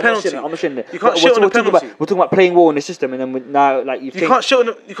shit on a penalty. I'm not shitting it. You can't shit on a penalty. We're talking about playing well in the system, and then now like You can't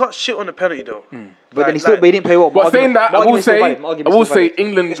shit on a penalty though. But then he didn't play well. But saying that, I will say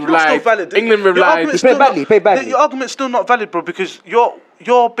England It's not still relied. valid. England Your relied. argument's He played still not- badly, badly. Your argument's still not valid, bro, because you're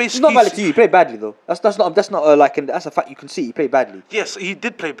It's basically. not valid to you. He played badly though. That's not that's a fact you can see. He played badly. Yes, he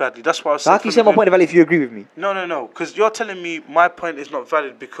did play badly. That's why I was So how can you say my point is valid if you agree with me? No, because you're telling me my point is not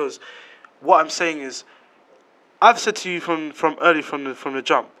valid because what I'm saying is, I've said to you from early from the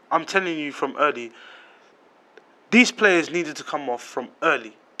jump. I'm telling you from early. These players needed to come off from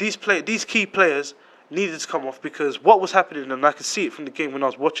early. These key players needed to come off because what was happening, and I could see it from the game when I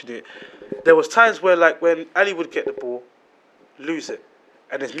was watching it. There was times where like when Ali would get the ball, lose it,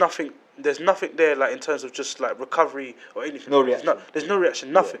 and there's nothing there like in terms of just like recovery or anything. No reaction. There's no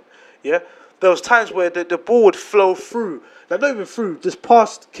reaction, nothing. Yeah. There was times where the ball would flow through, like not even through, just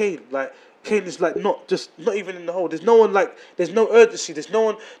past Kane. Like Kane is like not even in the hole. There's no one like, there's no urgency. There's no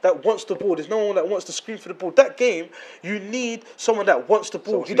one that wants the ball. There's no one that wants to scream for the ball. That game, you need someone that wants the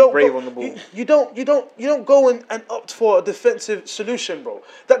ball. You don't brave go, on the ball. You don't go and opt for a defensive solution, bro.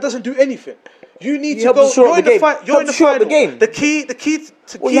 That doesn't do anything. You need You to help go. to short You're up in the the game. fight. You're Help in to the short up the final. game. The key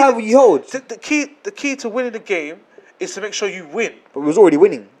to What you hold. the key to winning the game is to make sure you win. But we was already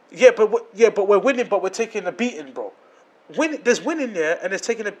winning. Yeah, but we're winning, but we're taking a beating, bro. There's winning there, and there's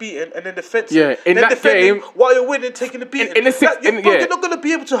taking a beating, and then defending. Yeah, in then that defending game- while you're winning, taking a beating. in the six- You're not going to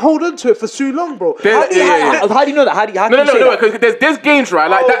be able to hold on to it for too long, bro. How do you know that? How can No, you say that? because there's games, right?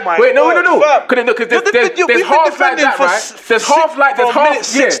 Like Oh that. my Wait, no. God, fam. Because there's We've been half like defending that, for right? There's half like there's from half. minute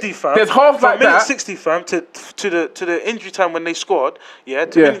 60, fam. There's half like from minute that. 60, fam, to the injury time when they scored. Yeah,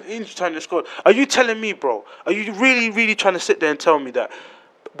 to Yeah. minute injury time they scored. Are you telling me, bro? Are you really trying to sit there and tell me that?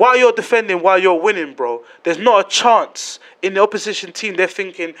 While you're defending, while you're winning, bro, there's not a chance in the opposition team. They're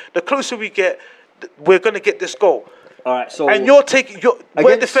thinking the closer we get, we're gonna get this goal. All right, so And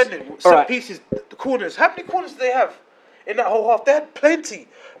we're defending set Alright. pieces, the corners. How many corners do they have in that whole half? They had plenty,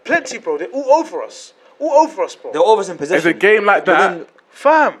 bro. They're all over us, bro. they're always in possession. It's a game like But that. then-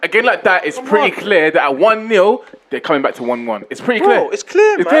 Fam, A game like that, it's Come pretty on. clear that at 1-0 they're coming back to 1-1. It's pretty bro, clear. it's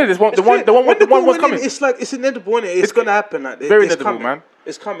clear, It's man. clear. There's one. It's The one. clear. When The one ball was went in, coming. It's like it's inevitable, innit? It's gonna happen. Like very it's inevitable, coming. man.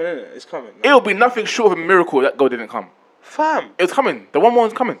 It's coming, innit? It's coming. Man. It'll be nothing short of a miracle that goal didn't come. Fam, It was coming. The 1-1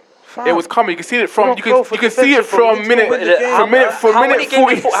 was coming. Fam. It was coming. You can see it We from. don't You go can for you can see it defensive, bro. We from need to minute win the game. from minute from How many minute games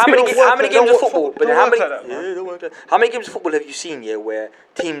 40. of football- how many Don't games work how many like- games don't of work football? like- But then don't how many? work like that, man. Yeah, don't work like that. How many games of football have you seen? Yeah, where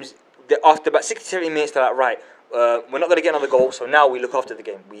teams after about 60, 70 minutes they're like, right, we're not going to get another goal, so now we look after the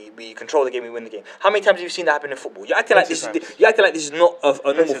game. We control the game. We win the game. How many times have you seen that happen in football? You're acting like this Plenty is you're acting like this is not a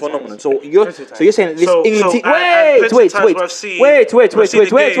normal of phenomenon. times. So you're Plenty of saying that this So- England so team. and Wait. plenty of times where I've seen- Wait. I've seen the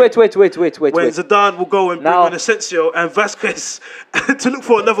game when Zidane will go and bring Now- on Asensio and Vasquez to look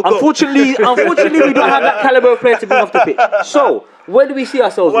for another goal. Unfortunately, we don't have that caliber of player to bring off the pitch. So where do we see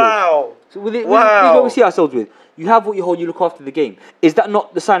ourselves? Wow. With? So with it, Wow. This is what we see ourselves with. You have what you hold. You look after the game. Is that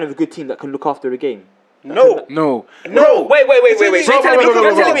not the sign of a good team that can look after a game? No. No. No. Wait. So you're telling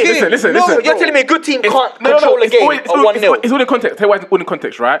me Listen. you're telling me a good team can't No, control a it's game all- at it's all- 1-0. It's all in context. Tell you why it's all in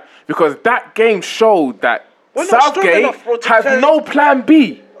context, right? Because that game showed that We're not strong Southgate enough, bro, to has play- no plan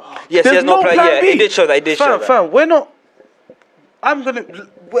B. Yes, he There's has no no plan. plan Yeah, B. it did show that. It did show that. Fam, we're not. I'm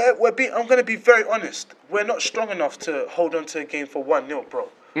gonna be very honest. We're not strong enough to hold on to a game for 1-0, bro.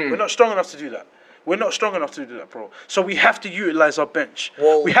 We're not strong enough to do that. We're not strong enough to do that, bro. So we have to utilize our bench.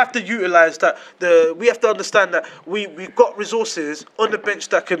 Well- we have to utilize that. We have to understand that we've got resources on the bench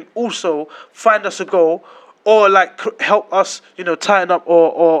that can also find us a goal or like help us, tighten up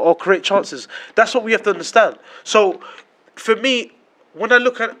or create chances. That's what we have to understand. So for me, when I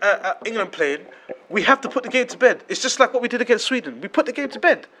look at England playing, we have to put the game to bed. It's just like what we did against Sweden. We put the game to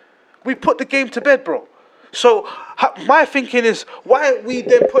bed. We put the game to bed, bro. So my thinking is, why are we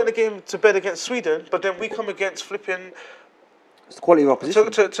then putting the game to bed against Sweden, but then we come against flipping It's the quality of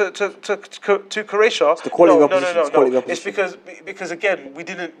opposition. to Croatia? the quality of No. opposition. It's the quality of It's opposition. because again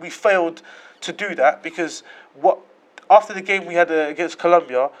we failed to do that because after the game we had against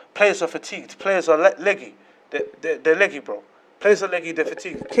Colombia, players are fatigued. Players are leggy. They're leggy, bro. Players are leggy. They're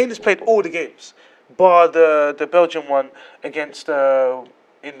fatigued. Kane has played all the games, bar the Belgian one against.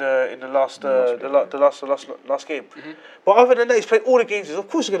 In the last game, but other than that, he's played all the games. Of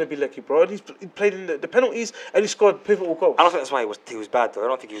course, he's gonna be lucky, bro. And he played in the penalties and he scored pivotal goals. I don't think that's why he was bad though. I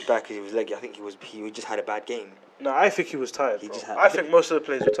don't think he was bad because he was leggy. I think he just had a bad game. No, I think he was tired, bro. just had- I think most of the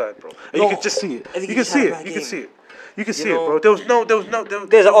players were tired, bro. And No, you could just see it. I think You he can just had see a it. bad You can game. see it. You can see know, it, bro. There was no There's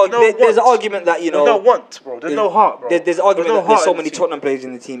an want. argument that There's no want, bro. There's no heart, bro. There's an argument no that there's heart so in the many team. Tottenham players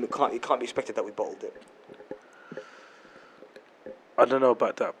in the team. It can't be expected that we bottled it. I don't know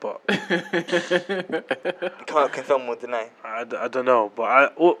about that, but Can't confirm or deny. I don't know.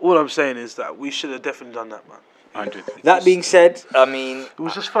 But all I'm saying is that we should have definitely done that, man. 100. That being said, I mean, It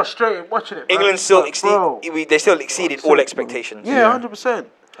was just frustrating watching it. England man. still Like, bro. they still exceeded all expectations. Yeah, 100%.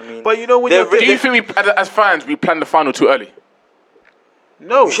 I mean, But you know when they're you're Do you think we, as fans, we planned the final too early?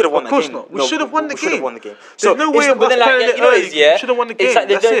 no, we should have won of the course game. not. No, We should have won the we should have game. won the game. There's no way of but us then, like, playing it you know, early. it's, yeah, We should have won the it's game. like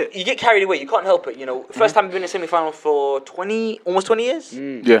That's it. you get carried away. You can't help it. You know, first time we've been in a semi-final for almost 20 years.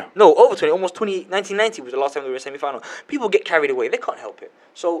 Yeah. No, over 20, almost 20. 1990 was the last time we were in a semi-final. People get carried away. They can't help it.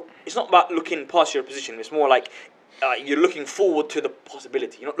 So it's not about looking past your position. It's more like you're looking forward to the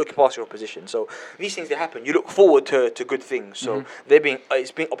possibility. You're not looking past your position. So these things, they happen. You look forward to good things. So they're being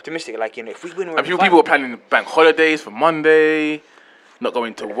it's being optimistic. Like, you know, if we win, we're And in the people were final. planning bank holidays for Monday, not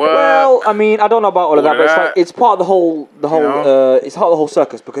going to work. well, I mean, I don't know about all of that, All but it's that. like it's part of the whole, know? it's part of the whole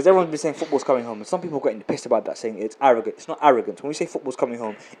circus because everyone's been saying football's coming home, and some people are getting pissed about that, saying it's arrogant. It's not arrogant. When we say football's coming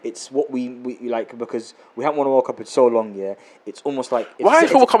home, it's what we like because we haven't won a World Cup in so long. Yeah, it's almost like Why is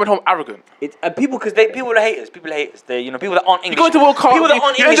football coming home arrogant? People people are haters. People are haters. They people that aren't English. You go to World Cup, People that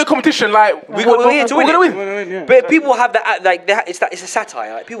aren't you enter English. the competition like We're here to win we're it. gonna win. But people have that like it's a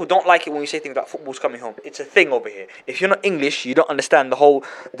satire. Like, people don't like it when we say things like football's coming home. It's a thing over here. If you're not English, you don't understand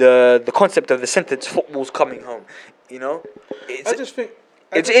the concept of the sentence "football's coming home." You know, I just think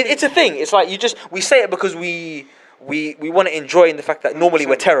it's a thing. It's like we say it because we want to enjoy in the fact that normally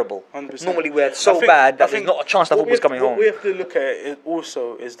we're 100%. terrible. 100%. Normally we're I so think- bad I that think there's not a chance that what we football's have- coming what home. we have to look at it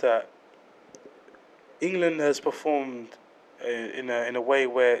also is that England has performed in a way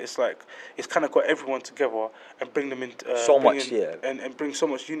where it's like it's kind of got everyone together and bring them in and bring so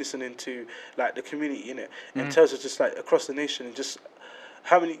much unison into like the community in it in terms of just like across the nation and just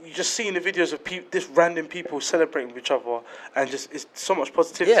how many you just seeing the videos of this random people celebrating with each other and just it's so much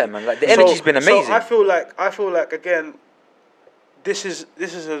positivity. Yeah, man, like, the energy's been amazing. So I feel like again. This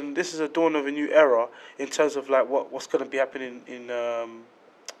is a dawn of a new era in terms of like what's going to be happening in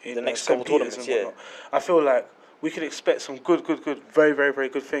The next St. couple Peter's tournaments, and whatnot. I feel like we can expect some good, very, very, very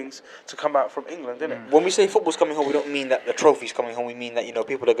good things to come out from England, innit? When we say football's coming home, we don't mean that the trophy's coming home. We mean that, you know,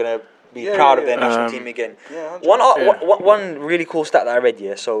 people are going to be Yeah, proud yeah, of their yeah. national team again. Yeah, 100%. One really cool stat that I read,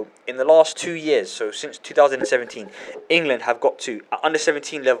 yeah. So in the last 2 years, so since 2017, England have got to at under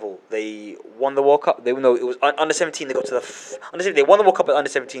 17 level. They won the World Cup. It was under 17. They got to under 17. They won the World Cup at under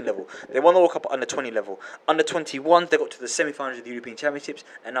 17 level. They won the World Cup at under 20 level. Under 21, they got to the semi-finals of the European Championships,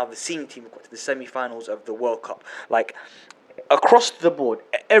 and now the senior team have got to the semi-finals of the World Cup. Like, across the board,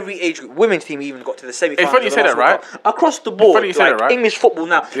 every age group, women's team even got to the semi-finals. It's funny you of the say last that, World right? Cup. Across the board, funny you say like that, right? English football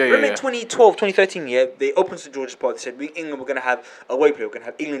now. Yeah, Remember yeah. in 2012, 2013, yeah, they opened St George's Park. They said England were going to have a away play. We're going to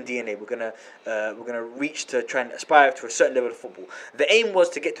have England DNA. We're going to reach to try and aspire to a certain level of football. The aim was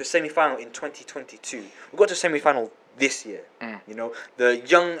to get to a semi-final in 2022. We got to a semi-final this year. You know, the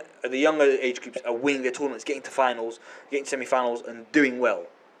younger age groups are winning their tournaments, getting to finals, getting to semi-finals, and doing well.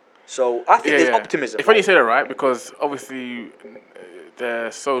 So I think there's optimism. It's funny you say that, right? Because obviously the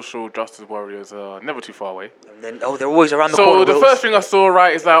social justice warriors are never too far away. And then, they're always around the corner. So the Wills. first thing I saw,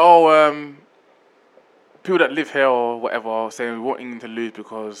 right, is like, people that live here or whatever are saying we want England to lose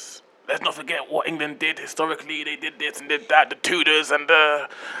because let's not forget what England did historically. They did this and did that. The Tudors and the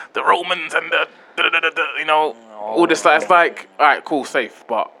Romans and all this. It's like, all right, cool, safe.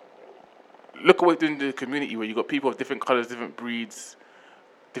 But look at what we're doing in the community where you got people of different colours, different breeds,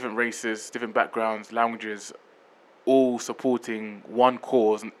 different races, different backgrounds, languages, all supporting one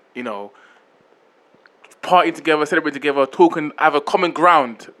cause, you know, partying together, celebrating together, talking, have a common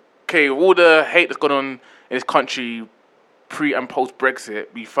ground. Okay, all the hate that's gone on in this country pre and post Brexit,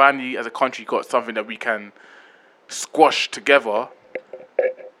 we finally as a country got something that we can squash together.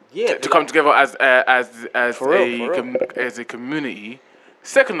 Yeah, To come together as For real. as a community.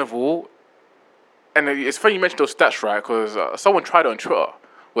 Second of all, and it's funny you mentioned those stats, right? Because someone tried it on Twitter.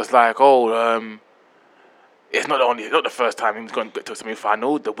 Was like, it's not the first time he's going to get to a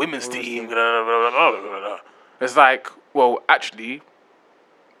semi-final. The women's team, blah, blah, blah, blah, blah, blah. It's like, well, actually,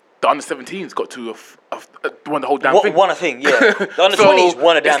 the under-17s got to won the whole damn thing. Won a thing, yeah. The under-20s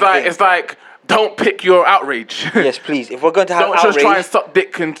won a damn thing. It's like, don't pick your outrage. Yes, please. If we're going to have Don't outrage, just try and suck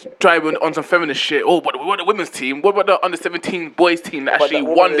dick and drive on some feminist shit. Oh, but what the women's team? What about the under-17 boys team that actually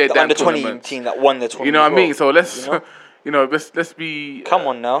won their damn under-20 tournament? team that won the tournament. You know what I as well. mean? So let's, You know? let's be. Come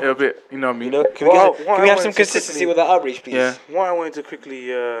on now. A bit, you know what I mean? You know, can Well, we, what can we I have some wanted to consistency quickly- with that outrage, please? Yeah. What I wanted to quickly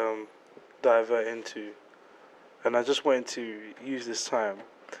divert into, and I just wanted to use this time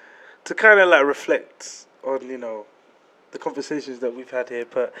to kind of like reflect on, the conversations that we've had here,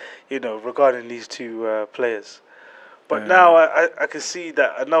 but, regarding these two players. But now I can see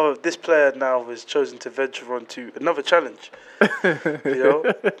that this player now has chosen to venture on to another challenge,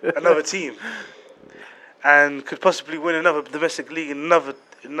 another team, and could possibly win another domestic league in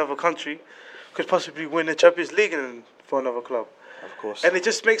another country, could possibly win the Champions League for another club. Of course. And it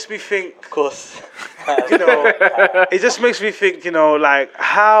just makes me think, Of course. it just makes me think, like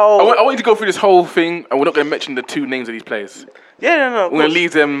how. I want you to go through this whole thing, and we're not going to mention the two names of these players. Yeah, no. We're going to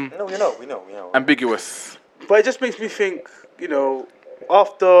leave them No, we know. ambiguous. But it just makes me think,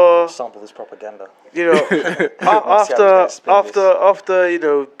 after. Sample this propaganda. After explain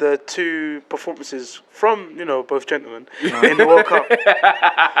this. the two performances from both gentlemen in the World Cup,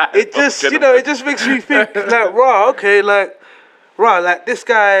 it just it just makes me think like this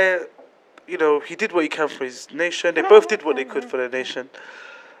guy, he did what he can for his nation. They both did what they could for their nation,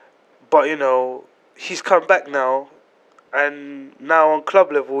 but he's come back now, and now on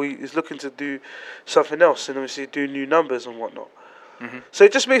club level he's looking to do something else and obviously do new numbers and whatnot. So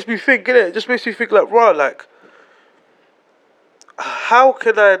it just makes me think, it just makes me think like, how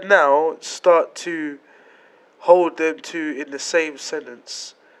can I now start to hold them two in the same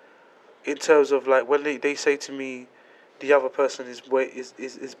sentence in terms of like when they say to me the other person is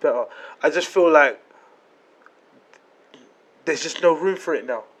better. I just feel like there's just no room for it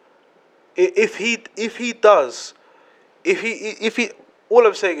now. If he does all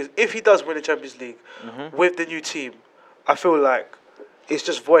I'm saying is if he does win the Champions League with the new team, I feel like it's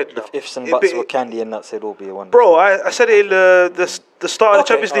just void now. If some butts were candy and nuts, it'd all be a wonder. Bro, I said it in the start of the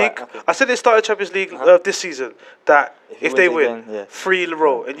Champions alright, League. okay. I said it start of the Champions League this season that if they win, 3 in a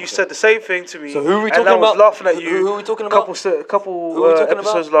row, and you said the same thing to me. So who are we and talking I was about? laughing at you. Who are we talking about? Couple Who are we talking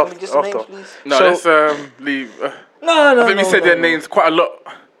episodes about? after. Can we get some names, please? No, So- let's leave. No. I think we said their names quite a lot.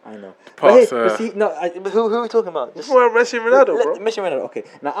 I know. Past, But hey, but who are we talking about? Just Well, Messi and Ronaldo, bro. Messi and Ronaldo. Okay.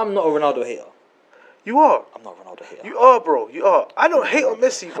 Now I'm not a Ronaldo hater. You are. I'm not a Ronaldo hater. You are, bro. You are. I don't hate on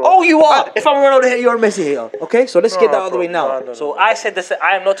Messi, bro. Oh, you are. If I'm a Ronaldo hater, you're a Messi hater. Okay, so let's get that Nah, out of the way bro. now. No, So I said this.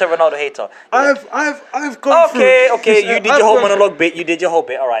 I am not a Ronaldo hater. I've gone through. Okay. You did your whole monologue bit. You did your whole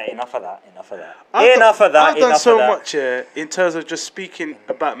bit. All right. Enough of that. I've done so much, in terms of just speaking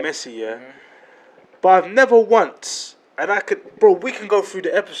about Messi, but I've never once, and we can go through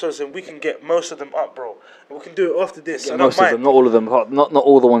the episodes and we can get most of them up, bro. And we can do it after this. I don't Most of mind. them, not all of them. Not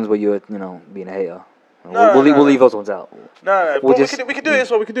all the ones where you're, being a hater. No, we'll no. leave those ones out. No, We'll but just- we can do it as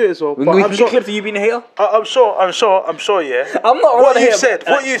well. We can do it as well. We But can I'm get sure. clip of you being a hater. I'm sure. Yeah. I'm not a What Ronaldo you hater. said.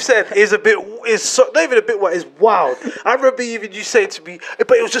 What you said is not even a bit. What is wild. I remember even you saying to me,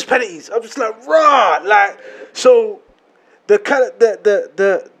 but it was just penalties. I'm just like so. The kind of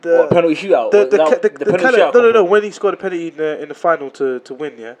the penalty shootout. the penalty kind shootout. of no when he scored a penalty in the final to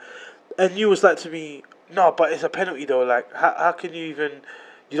win, yeah, and you was like to me, no, but it's a penalty though. Like how can you even,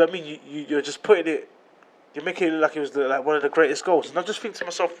 you know what I mean? You're just putting it, you're making it look like it was like one of the greatest goals, and I just think to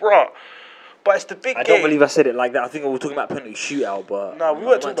myself, but it's the big I game. don't believe I said it like that. I think we were talking about penalty shootout, but No, we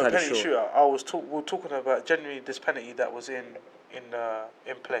weren't I'm talking not about entirely penalty shootout. We were talking about genuinely this penalty that was in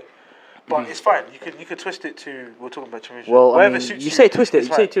play. But it's fine. You can twist it to we're talking about championship. Well, Whatever I mean, suits you say twist it. It's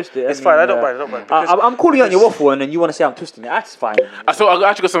You say fine. twist it. It's fine. I don't mind. Because I'm calling you on your waffle, and then you want to say I'm twisting it. That's fine. So I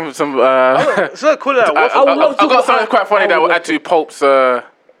actually got some. it's not cool that. I would love to I've got something quite funny that will add to Pope's.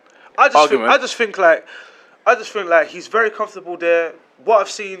 argument. I just think like he's very comfortable there. What I've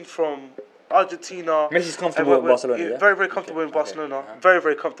seen from Argentina, Messi's comfortable in Barcelona, yeah? Very comfortable in Barcelona.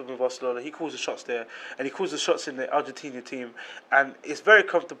 Very comfortable in Barcelona. He calls the shots there, and he calls the shots in the Argentina team, and it's very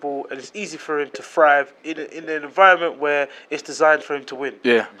comfortable, and it's easy for him to thrive in an environment where it's designed for him to win.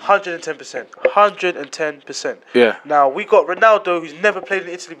 Yeah. 110%. 110%. Yeah. Now we got Ronaldo, who's never played in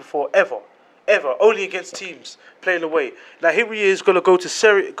Italy before, ever, only against teams playing away. Now here he is gonna go to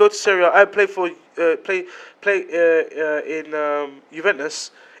Serie A and play for in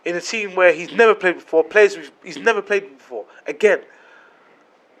Juventus in a team where he's never played before, he's never played before. Again,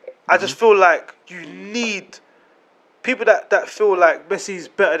 I just feel like you need people that feel like Messi's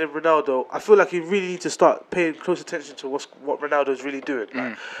better than Ronaldo. I feel like you really need to start paying close attention to what Ronaldo's really doing.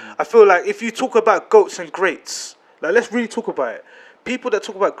 Like, I feel like if you talk about GOATs and greats, like let's really talk about it. People that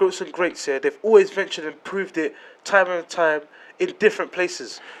talk about GOATs and greats here, they've always ventured and proved it time and time in different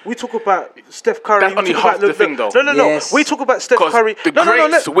places. We talk about Steph Curry. That's we only talk half about the thing, though. No. Yes. We talk about Steph Because Curry. the No,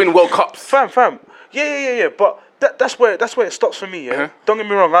 greats win World Cups. Fam. Yeah. But that's where it stops for me. Yeah. Uh-huh. Don't get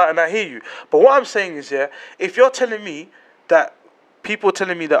me wrong, and I hear you. But what I'm saying is, yeah, if you're telling me that people are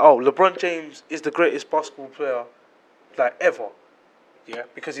telling me that LeBron James is the greatest basketball player like ever, yeah,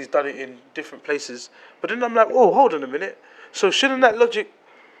 because he's done it in different places. But then I'm like, hold on a minute. So shouldn't that logic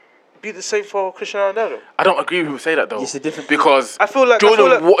be the same for Cristiano Ronaldo? I don't agree with people who say that though. It's a different- because I feel like-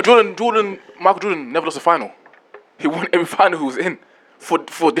 Michael Jordan never lost a final. He won every final he was in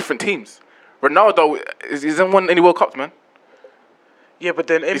for different teams. Ronaldo hasn't won any World Cups, man. Yeah, but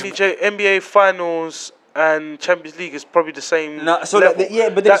then NBA finals and Champions League is probably the same. No, so level.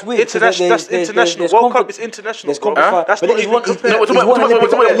 but that's weird. That's international. World Cup is international. There's bro. competition. That's But not he's even won- he's- compared. No, we're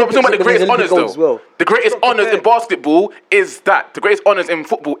talking about the greatest honours, goals as though. well. The greatest honours in basketball is that. The greatest honours in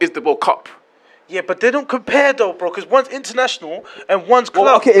football is the World Cup. Yeah, but they don't compare though, bro. Because one's international and one's club.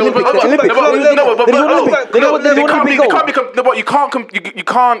 Well, okay, Olympic. But you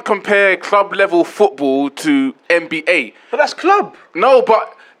can't compare club level football to NBA. But that's club. No,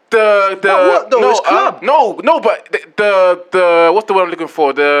 but the what though? no, It's club. but the what's the word I'm looking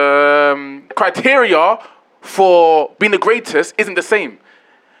for? The criteria for being the greatest isn't the same.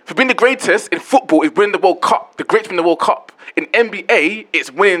 For being the greatest in football is winning the World Cup. The greatest win the World Cup. In NBA,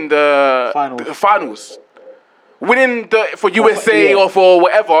 it's winning the finals. Winning for USA or for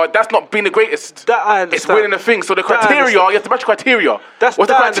whatever, that's not being the greatest. That I It's understand. winning the thing. So the criteria, you have to match the criteria. What's the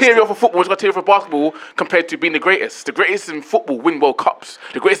criteria for football? What's the criteria for basketball compared to being the greatest? The greatest in football win World Cups.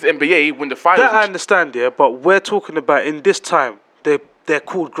 The greatest in NBA win the finals. That I understand, yeah. But we're talking about in this time, they're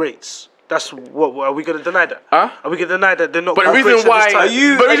called greats. That's what are we gonna deny that? Huh? Are we gonna deny that they're not? But the called reason greats at why, this time?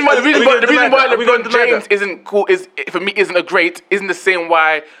 the reason why Are we gonna LeBron deny James that? isn't cool is for me isn't a great isn't the same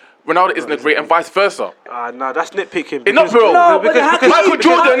why Ronaldo isn't a great and vice versa. No, that's nitpicking. It's not, bro. No, but how Michael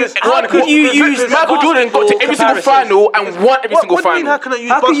Jordan how could you use Michael Jordan got to every single final and won every single What do you mean, final. how can I use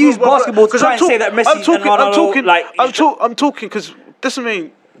How can you use basketball to try and say that Messi and Ronaldo, like- I'm talking because this I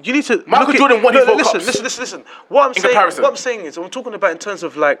mean you need to. Michael look at- Jordan won his World listen, Cups. listen. What comparison. I'm saying is I'm talking about in terms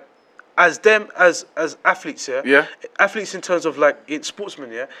of like as them as athletes, yeah. Yeah. Athletes in terms of like in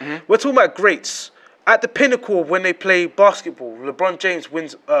sportsmen, yeah. We're talking about greats. At the pinnacle of when they play basketball, LeBron James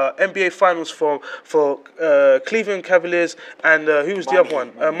wins NBA Finals for Cleveland Cavaliers and who was the other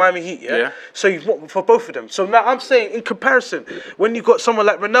one? Miami Heat, yeah? Yeah. So you've won for both of them. So now I'm saying in comparison, when you've got someone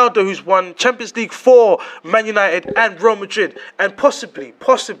like Ronaldo who's won Champions League for Man United and Real Madrid, and possibly,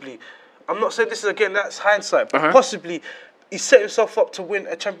 I'm not saying this is again, that's hindsight, but possibly he set himself up to win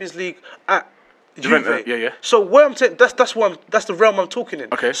a Champions League at Juve. yeah. So where I'm saying that's the realm I'm talking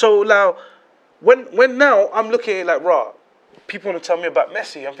in. Okay. So now when now I'm looking at it like, rah, people want to tell me about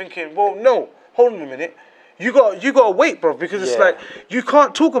Messi. I'm thinking, well, no, hold on a minute. You got to wait, bro, because it's like you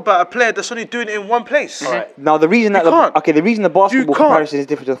can't talk about a player that's only doing it in one place. Now the reason that can't. the reason the basketball can't. comparison is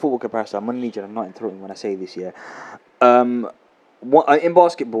different to the football comparison, I'm gonna need you. I'm not interrupting when I say this. Yeah, in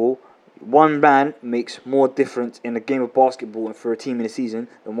basketball, one man makes more difference in a game of basketball and for a team in a season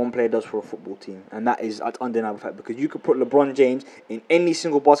than one player does for a football team, and that's undeniable fact because you could put LeBron James in any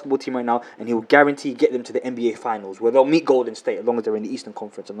single basketball team right now, and he will guarantee get them to the NBA Finals where they'll meet Golden State as long as they're in the Eastern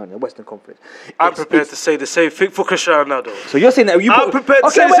Conference and not in the Western Conference. I'm prepared to say the same thing for Cristiano Ronaldo. So you're saying that you I'm prepared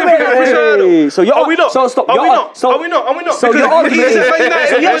to say the wait, same thing for Cristiano Ronaldo. So you're Are we not? So stop. Are we not? So Are we not? So Because you're arguing. he's at Man United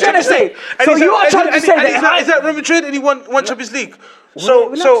So and you're he trying to won say. and So he's you at- are trying to and say he's that. at Real Madrid and he won Champions League. So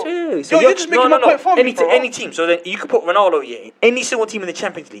relax, yo, you're just making my point for me, bro. any team. So then you could put Ronaldo in any single team in the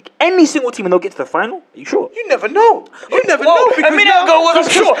Champions League, any single team, and they'll get to the final. Are you sure? You never know. You never Whoa, know because a minute now- ago was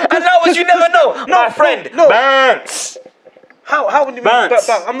I'm sure, and now it's you never know. My friend, no. Bants. How would you mean? Bants.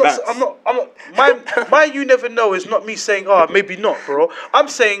 I'm not. My you never know is not me saying maybe not, bro. I'm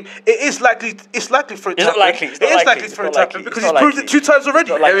saying it is likely. It's likely for it to It's not happen. likely. It's It not is likely. likely It's for not it to happen likely. because It's he's not proved likely. it 2 times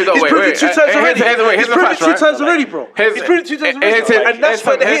already. Here we go, He's wait, proved wait. it 2 times already. Here's He's the proved it facts, 2 times right? already, bro. Here's- He's proved it 2 times here's- already, and that's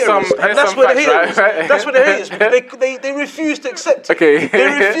where the here's hater is. some- And here's that's some where the facts, hater is. right? That's where the hater is. Because they refuse to accept it. Okay. They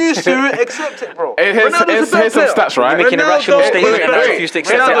refuse to accept it, bro. Here's Ronaldo's a better some player. stats, right? Making a rational Ronaldo- statement wait, and I wait, refuse to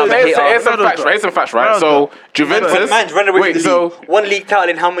accept it. Ronaldo- I'm a hater. Here's some facts, right? So Juventus. Man's running away from the so league. One league title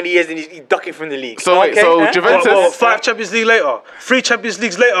in how many years, and he's ducking from the league. so wait, so Juventus. What, 5 Champions League later, 3 Champions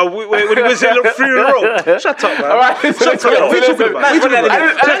Leagues later, when he wins it 3 in a row. Shut up, man. All right, Shut up. What are you talking about? Man's What are you running out of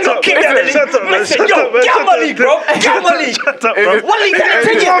the talking league. about? Kick out of the league. Shut up, man. Listen, Shut yo, up, man. get out my league, bro. Get out my league. Shut up, bro. One league title in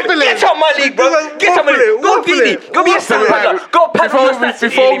 10 years. Get out my league, bro. Get out my league. Go Dini. Go be a stat padder. Go pad on your stats.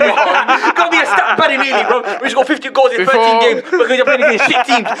 Before we move Go be a stat padder in Ely, bro. We just got 50 goals in 13 games because you're playing against shit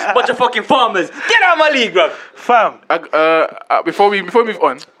teams. Bunch of fucking farmers. Get out of my league, bro. Fam. Before we move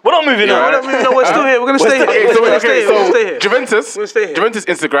on. We're not moving on. We're still here. We're going to stay here. We're going to stay here. We're going to stay here. Juventus. We'll stay here. Juventus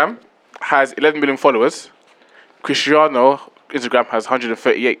Instagram has 11 million followers. Cristiano Instagram has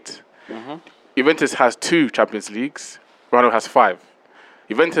 138. Juventus has 2 Champions Leagues. Ronaldo has 5.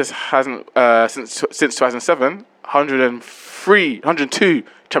 Juventus hasn't since 2007 102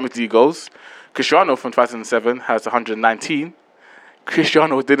 Champions League goals. Cristiano from 2007 has 119.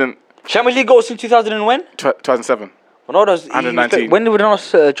 Cristiano didn't. Champions League goals since 2000 and when? 2007. Ronaldo's 119. When did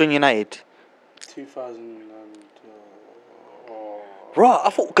Ronaldo join United? 2000 Right, I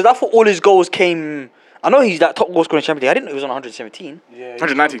thought all his goals came I know he's that top goal scorer in Champions League. I didn't know he was on 117. Yeah,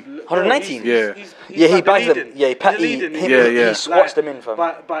 119. 119? Yeah. Yeah, he like bags the them. leading. Yeah, He's the leading. he swats them in,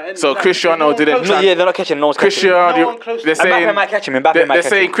 fam. So Cristiano didn't No, yeah, they're not catching. No one's catching. Cristiano, No one close they're to- saying Mbappe might catch him. Mbappe might they're catch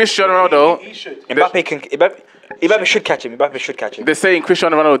saying him. Cristiano Ronaldo. He should. Mbappe should catch him. Mbappe should catch him. They're saying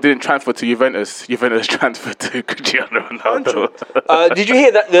Cristiano Ronaldo didn't transfer to Juventus. Juventus transferred to Cristiano Ronaldo. Did you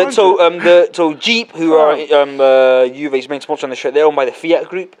hear that? So Jeep, who are Juve's main sponsor on the shirt, they're owned by the Fiat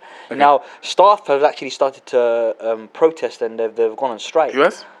Group. Now, staff have actually started to protest and they've gone on strike.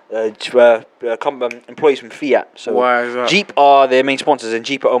 US? Employees from Fiat. So Why is that? Jeep are their main sponsors, and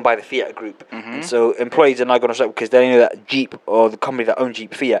Jeep are owned by the Fiat Group. And so employees are now going on strike because they know that Jeep, or the company that owns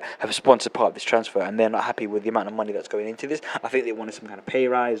Jeep, Fiat, have sponsored part of this transfer, and they're not happy with the amount of money that's going into this. I think they wanted some kind of pay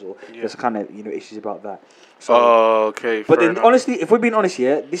rise, or there's kind of issues about that. So, Okay. but fair then, enough. honestly, if we're being honest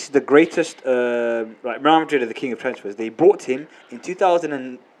here, this is the greatest. Real Madrid are the king of transfers. They brought him in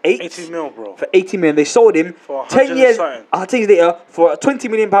 2008 18 mil, bro. for 80 million. They sold him For 10 100 years. and 10 years later for a 20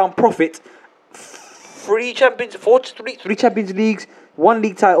 million pound profit. Three Champions Leagues, 1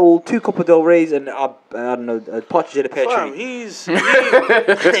 league title, 2 Copa del Reys, and I don't know, a partridge in a pear Fam, tree. he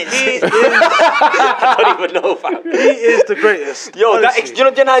I don't even know, fam. is the greatest. Yo, honestly. do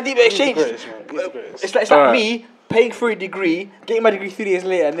you know how deep the He's the exchange? greatest, man. He's the greatest. It's like Alright. me paying for a degree, getting my degree 3 years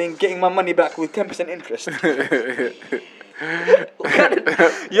later, and then getting my money back with 10% interest.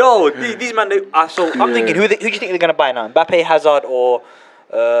 Yo, these man. I'm thinking, who do you think they're gonna buy now? Mbappe, Hazard, or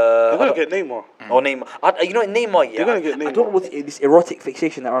They're gonna get Neymar. or Neymar? Neymar. Yeah, They're gonna get I Neymar. don't know what this erotic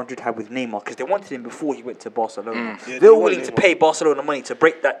fixation that Real Madrid had with Neymar, because they wanted him before he went to Barcelona. Yeah, they they were want willing to Neymar. pay Barcelona money to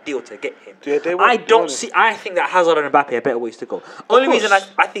break that deal to get him. Yeah, they I want him. I think that Hazard and Mbappe are better ways to go. Only course. reason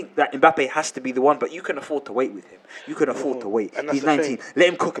I think that Mbappe has to be the one, but you can afford to wait with him. You can afford to wait. And that's He's the 19. thing. Let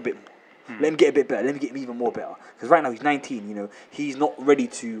him cook a bit more. Let him get a bit better. Let him get even more better. Because right now he's 19. He's not ready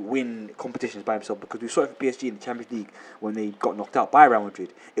to win competitions by himself. Because we saw it for PSG in the Champions League when they got knocked out by Real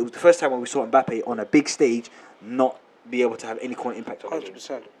Madrid. It was the first time when we saw Mbappe on a big stage not be able to have any kind of impact on the game.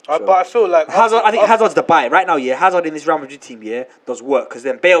 100%. But I feel like Hazard, I think Hazard's the buy right now. Yeah, Hazard in this Real Madrid team, does work, because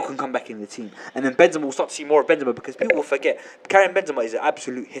then Bale can come back in the team, and then Benzema will start to see more of Benzema, because people will forget Karim Benzema is an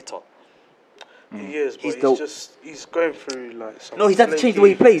absolute hitter. he is, but He's he's dope. he's going through like some. No, he's had to change the way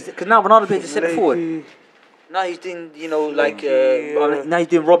he plays, because now Ronaldo plays as centre forward. Now he's doing, now he's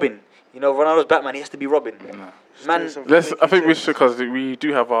doing Robin. Ronaldo's Batman. He has to be Robin. Man, I think we should, because we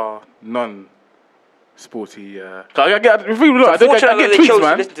do have our non-sporty. I get unfortunately they chose tweets, to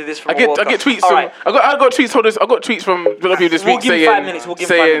man. listen to this from I a World get Cup. tweets. Alright. I got tweets. Hold this. I got tweets from people this We'll week give him saying 5 minutes, we'll give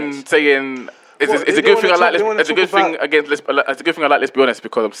him 5 minutes. saying. It's What, a they good wanna thing I like. talk- they wanna It's a talk good thing about- against. It's a good thing I like. Let's be honest,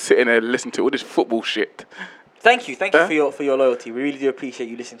 because I'm sitting there listening to all this football shit. Thank you for your loyalty. We really do appreciate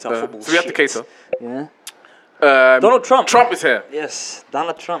you listening to our football. So we have to shit. cater. Yeah. Donald Trump. Trump is here. Yes,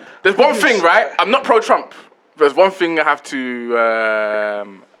 Donald Trump. There's one thing, right? I'm not pro-Trump. There's one thing I have to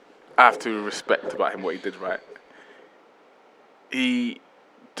respect about him. What he did, right? The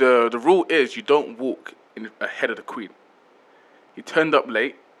rule is you don't walk ahead of the Queen. He turned up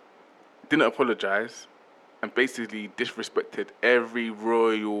late, didn't apologize, and basically disrespected every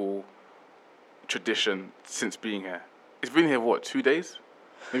royal tradition since being here. He's been here, what, 2 days?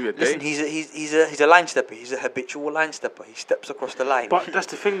 Maybe a day? Listen, he's a line stepper. He's a habitual line stepper. He steps across the line. But that's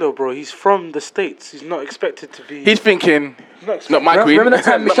the thing, though, bro. He's from the States. He's not expected to be. He's thinking, not my queen. Remember that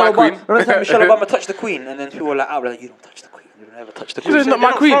time not my queen. Michelle Obama touched the Queen, and then people were like, you don't touch the Queen. You don't ever touch the He said, Queen. not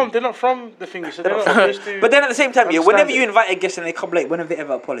my queen. They're not from the thing. So they're not supposed to. But then at the same time, Understand whenever it. you invite a guest and they come late, when have they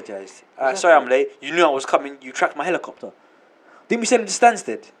ever apologized? Sorry, I'm late. You knew I was coming. You tracked my helicopter. Didn't we send him to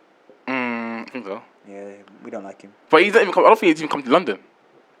Stansted? I think so. Yeah, we don't like him. But he's not even come. I don't think he's even come to London.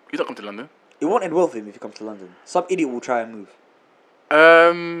 He's not come to London. It won't end well for him if he comes to London. Some idiot will try and move.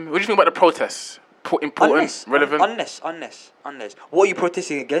 What do you think about the protests? Important, relevant. Unless. What are you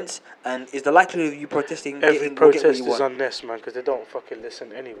protesting against? And is the likelihood of you protesting Every getting protest what you is want? unnecessary, man, because they don't fucking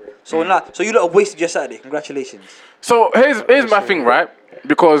listen anyway. So you lot have wasted your Saturday. Congratulations. So here's my thing, right?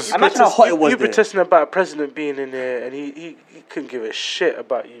 Because Imagine how hot it was You there. protesting about a president being in there, and he couldn't give a shit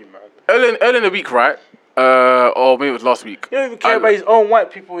about you, man. early in the week, right? Or maybe it was last week. You don't even care about his own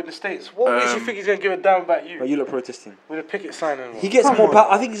white people in the States. What makes you think he's gonna give a damn about you? But you lot protesting. With a picket sign and all. He gets Come more on. power.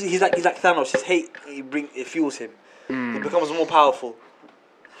 I think he's like Thanos. His hate it fuels him. He becomes more powerful.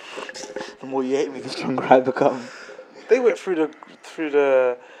 The more you hate me, the stronger I become. They went through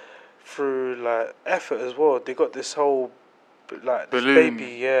like effort as well. They got this whole like this Balloon.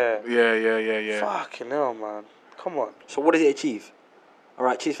 baby, yeah. Yeah. Fucking hell, man. Come on. So what does it achieve? All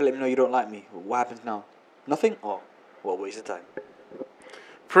right, cheers for letting me know you don't like me. What happens now? Nothing. Oh, what a waste of time.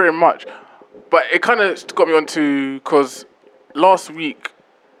 Pretty much. But it kind of got me onto, because last week,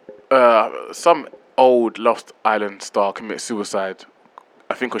 some old Lost Island star commit suicide,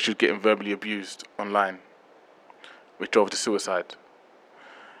 I think she was getting verbally abused online, which drove to suicide.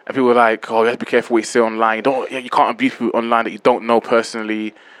 And people were like, "Oh, you have to be careful what you say online. You can't abuse people online that you don't know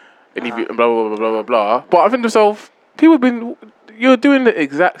personally." And blah blah blah blah blah blah. But I think to myself, you're doing the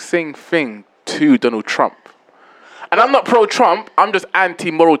exact same thing to Donald Trump, and I'm not pro-Trump. I'm just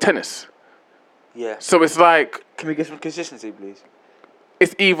anti-moral tennis. Yeah. So it's like, Can we get some consistency, please?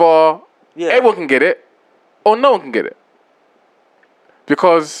 it's either Yeah. everyone can get it or no one can get it.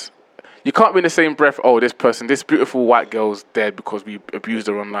 Because you can't be in the same breath, this beautiful white girl's dead because we abused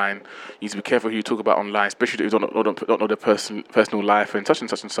her online. You need to be careful who you talk about online, especially if you don't know their personal life and such and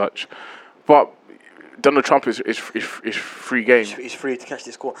such and such. But Donald Trump is free game. He's free to catch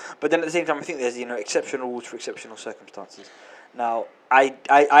this call. But then at the same time, I think there's exceptional rules for exceptional circumstances. Now,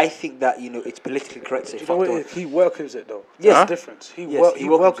 I think that it's politically correct to say fuck Donald. He welcomes it though. Yes. That's the difference. He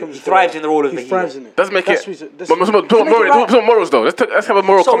welcomes. He thrives in the role of the He thrives hero. in it. Doesn't make That's it. reason- that's- But morals though. Let's have a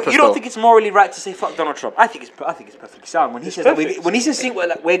moral So compass you don't though. think it's morally right to say fuck Donald Trump? I think it's perfectly sound when he says that perfect. when he says things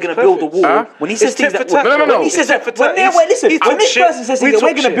like we're going to build a wall. Huh? When he says It's things tit that for tat. No. when he says that It's tit for when tat. when this He person talks shit. says things We that we're talk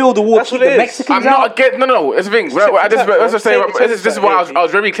going to shit. build a wall to That's keep what the it is. Mexicans I'm out. not against. No. It's the thing. tit for tat, bro. This is why I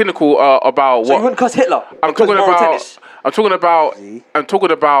was very clinical about So you what wouldn't cuss Hitler? I'm because talking moral about. tennis? I'm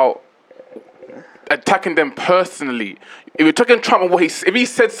talking about attacking them personally. If you're attacking Trump and if he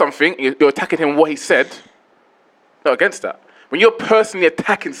said something, you're attacking him and what he said. Not against that. When you're personally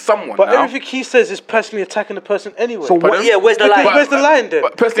attacking someone, But now, everything he says is personally attacking the person anyway. So Pardon? where's the line? Where's the line then?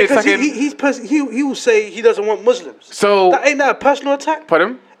 but personally Because attacking- he will say he doesn't want Muslims. So- ain't that a personal attack?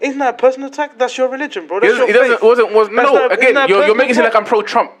 Pardon? Isn't that a personal attack? That's your religion, bro. He That's doesn't. your He doesn't. faith. Wasn't. That's No. not- Again, isn't that a you're personal making it seem like attack? I'm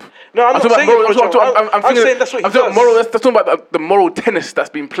pro-Trump. No, I'm not talking saying about you're moral. pro-Trump. I'm thinking- saying that's what he I'm talking does. moral. That's talking about the moral tennis that's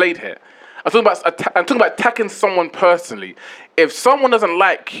being played here. I'm talking about attacking someone personally. If someone doesn't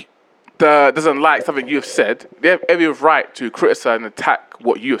like something you've said, they have every right to criticize and attack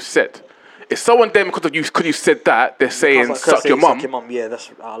what you have said. If someone then because you said that, they're saying suck your mum. Yeah,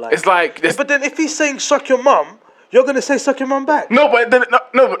 that's I like. It's like But then if he's saying suck your mum, you're gonna say suck your mum back. no,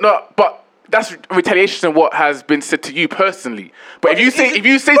 but that's retaliation of what has been said to you personally. But if you say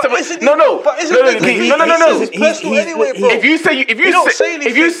But something, isn't no, it- no, but isn't no, it- he says it's personal anyway, bro. If you don't say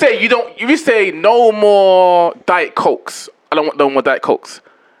anything. if you say no more Diet Cokes, I don't want no more Diet Cokes,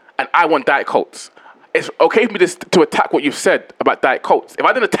 and I want Diet Cokes. It's okay for me to attack what you've said about Diet Cokes. If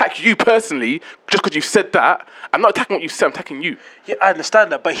I didn't attack you personally, just because you said that, I'm not attacking what you said, I'm attacking you. Yeah, I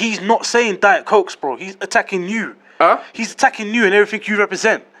understand that, but he's not saying Diet Cokes, bro. He's attacking you. Huh? He's attacking you and everything you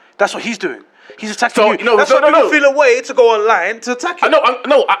represent. That's what he's doing. He's attacking So, you. no, That's no, why no, people no. feel a way to go online to attack him.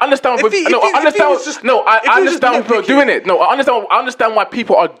 I understand. If he- if he- I if he understand. was just- No, if he I was just understand people are nitpicking. doing it. No, I understand why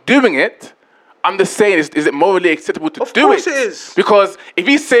people are doing it. I'm just saying, is it morally acceptable to Of do course it? it is. Because if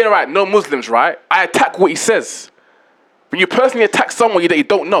he's saying, right, no Muslims, right, I attack what he says. When you personally attack someone that you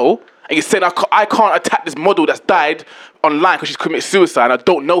don't know, and you're saying, I can't attack this model that's died online because she's committed suicide, and I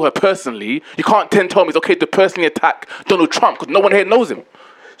don't know her personally, you can't then tell me it's okay to personally attack Donald Trump because no one here knows him.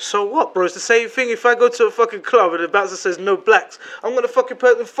 So what, bro? It's the same thing. If I go to a fucking club and the bouncer says no blacks, I'm gonna fuck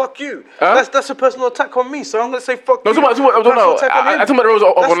you. Huh? That's a personal attack on me. So I'm gonna say fuck No, you. I'm talking about Personal attack on him. I'm talking about the roles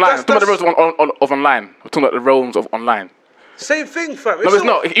of That's- online. I'm talking about the that's- roles of online. I'm talking about the realms of online. Same thing, fam. No, it's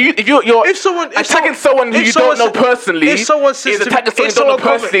not. If you're attacking someone who you don't know personally, if someone says is attacking someone you don't know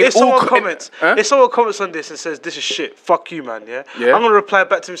personally. if someone comments on this and says this is shit, fuck you, man. Yeah. Yeah. I'm gonna reply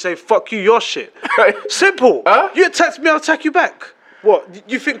back to him saying fuck you, you're shit. Simple. Huh? You attacked me, I'll attack you back. What?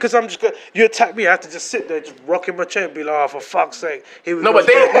 You think because I'm just gonna you attack me, I have to just sit there, just rocking my chair and be like, oh, for fuck's sake. Here we No, go. but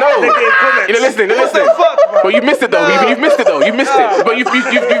they're getting comments. You're listening. What the fuck, man? But you missed it though. No. You've missed it though. You missed it. But you've missed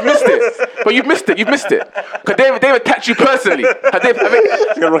it. But you've missed it. You've missed it. Because they've attacked you personally.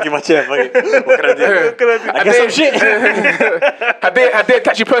 You're rocking my chair. What can I do? What can I do? I guess I'm shit. Have they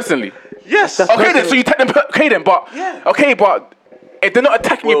attacked you personally? Yes. Okay then. So you attack them. Okay then. But Yeah. okay, but if they're not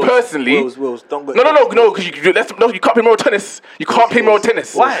attacking you personally. Wills, don't go. No, because you can't play moral tennis. You can't play moral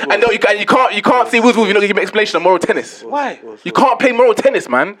tennis. Why? And no, you can't say Wills, you're not giving an explanation on moral tennis. Why? You can't play moral tennis,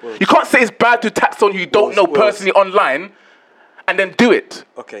 man. You can't say it's bad to attack someone who you don't know Wills. personally online, and then do it.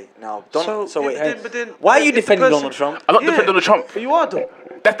 Okay, now don't. So yeah, wait, but then- why are you if the defending person- Donald Trump? I'm not defending Donald Trump. But you are though.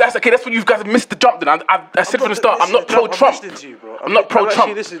 That's okay. That's when you guys have missed the jump. Then I said from the start, I'm not pro-Trump. I'm listening to you, bro. I'm not pro-Trump. I'm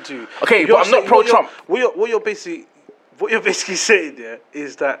actually listening to you. Okay, You're but I'm not saying- pro-Trump. What you're basically saying there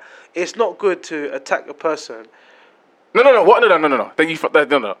is that it's not good to attack a person. No. What? No.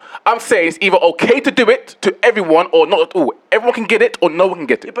 No. I'm saying it's either okay to do it to everyone or not at all. Everyone can get it or no one can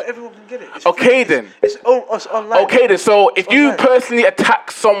get Yeah, it. but everyone can get it. It's Okay, free. then. It's online. Okay then, so if you online. personally attack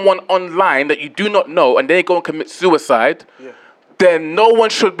someone online that you do not know and they go and commit suicide, Yeah. then no one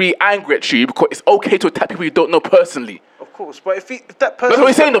should be angry at you because it's okay to attack people you don't know personally. Of course, but if that person... That's what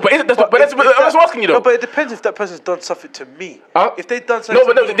he's saying, though. But that's what I'm asking you, though. No, but it depends if that person's done something to me. If they've done something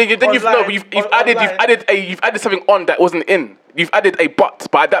you've added something on that wasn't in. You've added a but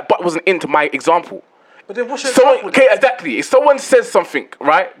that but wasn't into my example. But then what's your example? Okay, exactly. If someone says something,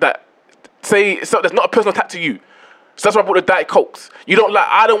 right, that there's not a personal attack to you. So that's why I brought the Diet Cokes.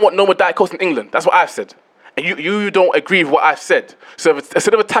 I don't want no more Diet Cokes in England. That's what I've said. And you don't agree with what I've said. So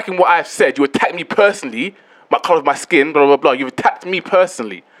instead of attacking what I've said, you attack me personally, my colour of my skin, blah, blah, blah. You've attacked me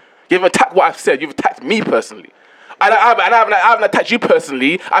personally. You haven't attacked what I've said. You've attacked me personally. I haven't attacked you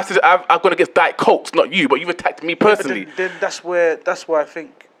personally. I said I've gone against Diet Cokes, not you, but you've attacked me personally. Yeah, then that's why I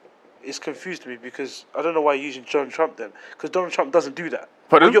think it's confused me, because I don't know why you're using Donald Trump then. Because Donald Trump doesn't do that.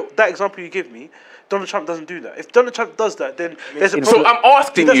 Pardon? That example you give me, Donald Trump doesn't do that. If Donald Trump does that, then there's a problem. So I'm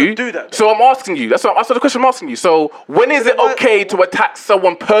asking he you. Do that, so I'm asking you. That's the question I'm asking you. So when is it okay to attack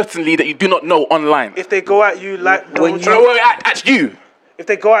someone personally that you do not know online? If they go at you like Donald Trump. At you. If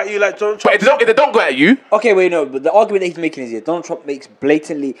they go at you like Donald Trump. But if they don't go at you. Okay, wait, no. But the argument that he's making is Donald Trump makes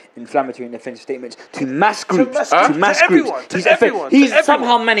blatantly inflammatory and offensive statements to mass groups. To mass everyone, groups. To everyone. He's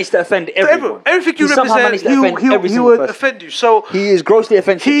somehow managed to offend everyone. Everything you represent, he would offend you. So he is grossly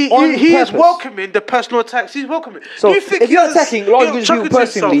offensive. He is welcoming the personal attacks. He's welcoming. So if you're attacking large people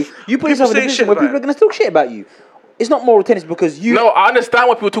personally, you put yourself in a position where people are going to talk shit about you. It's not moral tennis because you. No, I understand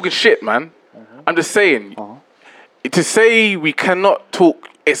why people are talking shit, man. I'm just saying. To say we cannot talk.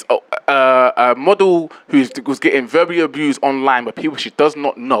 It's a model who's getting verbally abused online by people she does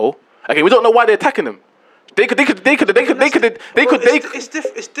not know. Okay, we don't know why they're attacking them. It's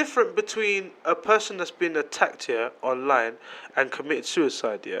different between a person that's been attacked here online and committed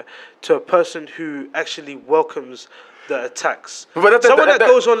suicide here to a person who actually welcomes the attacks. Someone that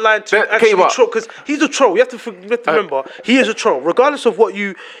goes online to actually troll, because he's a troll. You have to remember, he is a troll. Regardless of what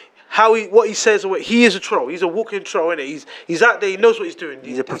he says, he is a troll. He's a walking troll, innit? He's out there. He knows what he's doing.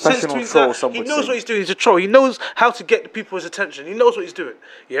 He's a professional troll. He knows what he's doing. He's a troll. He knows how to get people's attention. He knows what he's doing.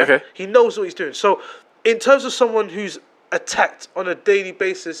 Yeah. Okay. He knows what he's doing. So, in terms of someone who's attacked on a daily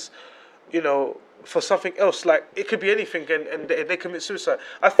basis, for something else, like it could be anything, and they commit suicide.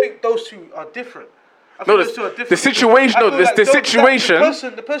 I think those two are different. The situation.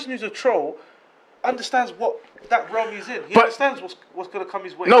 The person who's a troll understands what that realm he's in. He understands what's going to come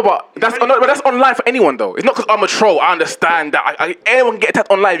his way. No, but that's online for anyone though. It's not because I'm a troll. I understand that. Everyone can get attacked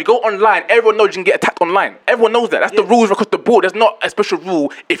online. If you go online, everyone knows you can get attacked online. Everyone knows that. That's the rules across the board. There's not a special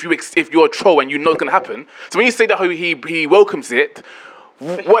rule if you're a troll and you know it's going to happen. So when you say that he welcomes it,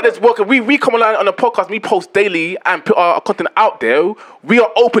 what is welcome? We come online on a podcast. We post daily and put our content out there. We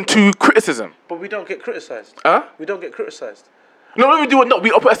are open to criticism. But we don't get criticised. We don't get criticised. No, we do not.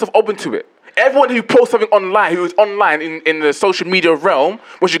 We open ourselves open to it. Everyone who posts something online, who is online in the social media realm,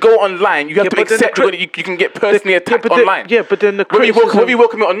 once you go online, you have to accept you can get personally attacked online. But then the criticism, whether you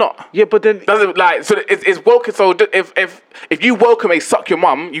welcome it or not. Yeah, but then doesn't it's welcome. So if you welcome a suck your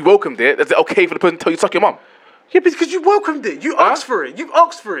mum, you welcomed it. Is it okay for the person to tell you suck your mum? Yeah, because you welcomed it. You asked for it. You've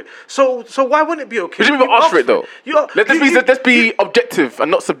asked for it. So why wouldn't it be okay? But you even asked for it though. Let's be objective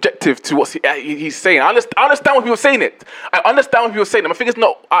and not subjective to what he's saying. I understand why people are saying it. I understand why people are saying it. My thing is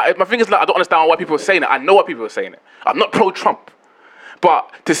not I don't understand why people are saying it. I know why people are saying it. I'm not pro-Trump.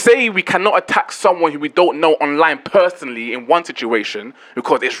 But to say we cannot attack someone who we don't know online personally in one situation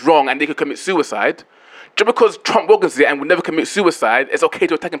because it's wrong and they could commit suicide. Just because Trump welcomes it and will never commit suicide, it's okay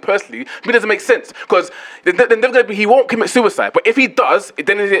to attack him personally. To me, it doesn't make sense because he won't commit suicide. But if he does,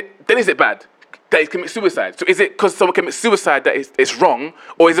 then is it bad that he's committed suicide? So is it because someone commits suicide that it's wrong,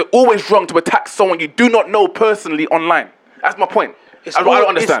 or is it always wrong to attack someone you do not know personally online? That's my point. I don't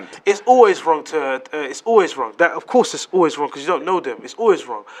understand. It's always wrong to. It's always wrong. That of course it's always wrong because you don't know them. It's always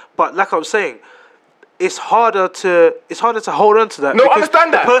wrong. But like I was saying. It's harder to hold on to that. No, I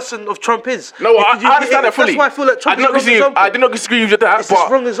understand that. The person of Trump is. No, I understand that fully. That's why I feel like Trump is a wrong example. I did not disagree with you that. It's a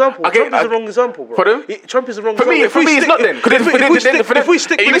wrong example. Trump is a wrong example, bro. Pardon? Trump is a wrong example. For me, it's not then.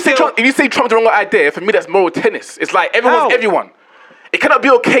 If you say Trump's the wrong idea, for me that's moral tennis. It's like everyone's everyone. It cannot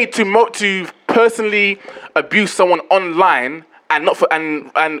be okay to personally abuse someone online. And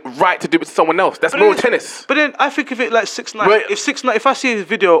right to do it to someone else. That's moral tennis. But then I think of it like 6ix9ine. If I see a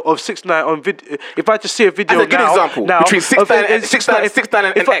video of 6ix9ine on video, if I just see a video that's a good example between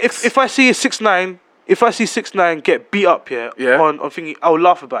 6ix9ine and X. If I see a 6ix9ine. If I see 6ix9ine get beat up here on thingy, I'll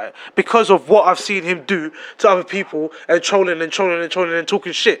laugh about it because of what I've seen him do to other people and trolling and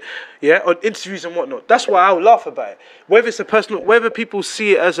talking shit, on interviews and whatnot. That's why I'll laugh about it. Whether people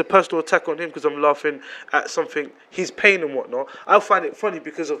see it as a personal attack on him because I'm laughing at something, his pain and whatnot, I'll find it funny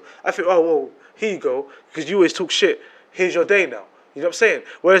because I think, oh, well, here you go, because you always talk shit. here's your day now. You know what I'm saying?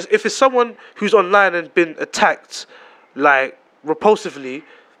 Whereas if it's someone who's online and been attacked, like repulsively,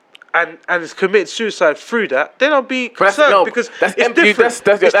 and has committed suicide through that, then I'll be concerned because that's it's empathy. different.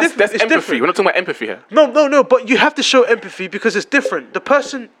 That's It's empathy. different. We're not talking about empathy here. No, but you have to show empathy because it's different. The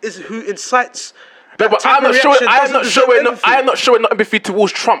person is who incites. No, that but type I'm of not showing. reaction I am doesn't not deserve showing. empathy. I am not showing no empathy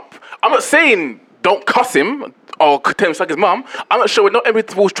towards Trump. I'm not saying don't cuss him or tell him to suck his mum. I'm not showing no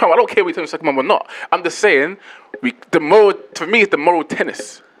empathy towards Trump. I don't care if you tell him to suck his mum or not. I'm just saying, for me, it's the moral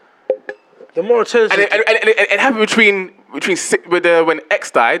tennis. The moral tennis. And it happened between when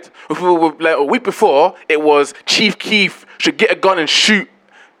X died. Like a week before, it was Chief Keef should get a gun and shoot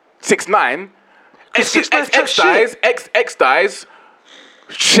 6ix9ine. X dies.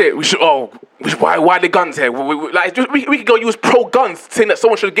 Shit, we should. Why the guns here? We could go use pro guns, saying that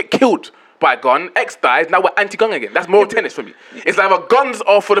someone should get killed by a gun. X dies. Now we're anti-gun again. That's moral tennis for me. It's either guns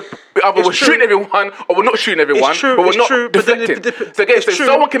are for either we're shooting everyone or we're not shooting everyone. It's true, but we're it's not true, but then deflecting. So again, it's if true.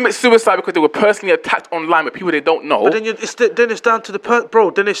 someone commits suicide because they were personally attacked online by people they don't know. But then it's down to the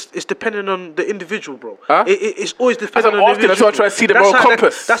bro. Then it's depending on the individual, bro. Huh? It's always depending I'm on the asking, individual. that's why I'm trying to see the moral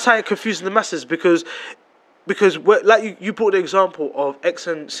compass. That's how it confuses the masses because like you brought the example of X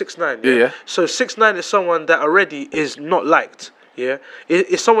and 6ix9ine. Yeah. So 6ix9ine is someone that already is not liked. Yeah.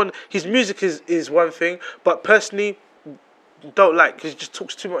 It's someone. His music is one thing, but personally don't like because he just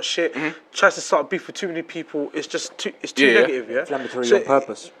talks too much shit. Tries to start beef with too many people. It's just too negative. Yeah. Inflammatory on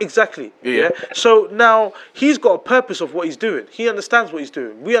purpose. Exactly. Yeah. So now he's got a purpose of what he's doing. He understands what he's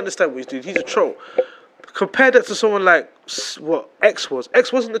doing. We understand what he's doing. He's a troll. Compare that to someone like what X was.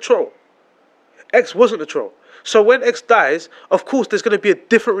 X wasn't the troll. X wasn't the troll. So when X dies, of course, there's going to be a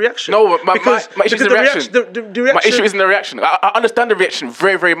different reaction. No, my issue is the reaction. The reaction. My issue isn't the reaction. I understand the reaction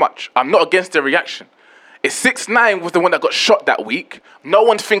very, very much. I'm not against the reaction. If 6ix9ine was the one that got shot that week, no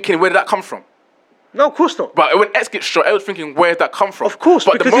one's thinking, where did that come from? No, of course not. But when X gets shot, everyone's thinking, where did that come from? Of course,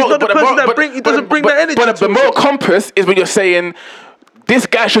 but because he's not the person that he doesn't bring that energy. But the moral compass is when you're saying, this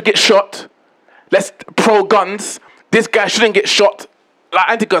guy should get shot. Let's pro guns. This guy shouldn't get shot. Like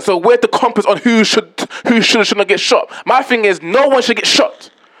anti-gun. So where's the compass on who should not get shot? My thing is, no one should get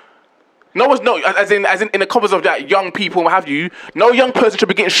shot. As in the compass of that young people, what have you. No young person should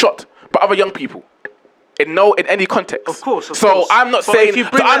be getting shot by other young people. In any context. Of course. So I'm not But saying. if you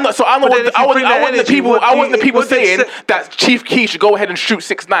bring that- but then if you bring that I wasn't energy, the people what do you saying expect- that Chief Keef should go ahead and shoot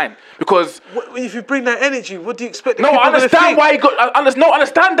 6ix9ine because. If you bring that energy, what do you expect? No, I understand why he got. I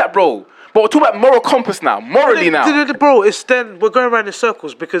understand that, bro. But we're talking about moral compass now, morally now. Bro, it's then we're going around in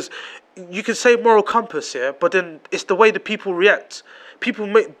circles because you can say moral compass, yeah, but then it's the way the people react. People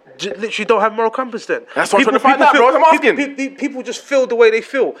literally don't have moral compass then. That's what I'm trying to find out, bro. I'm asking. People just feel the way they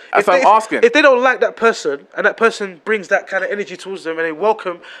feel. That's what I'm asking. If they don't like that person and that person brings that kind of energy towards them and they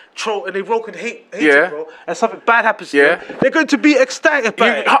welcome troll and they welcome hate Yeah. it, bro, and something bad happens to Yeah. them, they're going to be ecstatic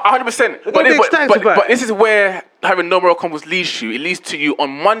about it. 100%. But this is where having no moral compass leads you. It leads to you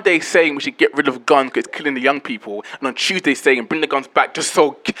on Monday saying we should get rid of guns because it's killing the young people, and on Tuesday saying bring the guns back just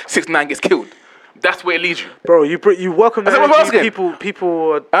so 6ix9ine gets killed. That's where it leads you. Bro, you welcome that That's what I'm energy. asking.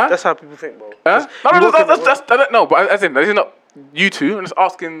 People. Huh? That's how people think, bro. Huh? You No, welcome that's I don't know, but as in, this is not you two. I'm just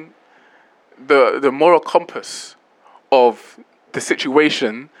asking the moral compass of the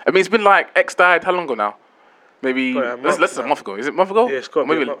situation. I mean, it's been like X died. How long ago now? Maybe less than a month ago. Is it a month ago? Yeah, it's got to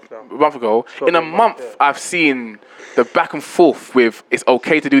be maybe a month now. a month ago. got In to a be a month, month, yeah. I've seen the back and forth with it's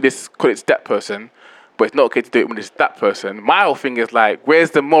okay to do this because it's that person, but it's not okay to do it when it's that person. My whole thing is like,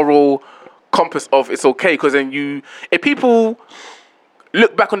 where's the moral compass of it's okay? Because then if people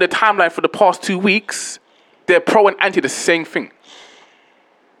look back on the timeline for the past 2 weeks, they're pro and anti the same thing.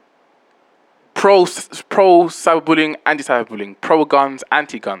 Pro cyberbullying, anti-cyberbullying, pro guns,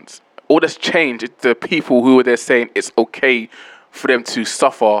 anti-guns. All that's changed is the people who are there saying it's okay for them to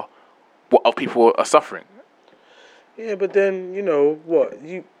suffer what other people are suffering. Yeah, but then you know what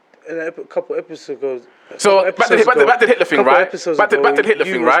you a couple episodes ago. So back to the Hitler thing, right? Back to the Hitler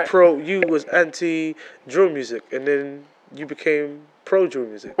thing, right? You was anti drill music, and then you became pro drill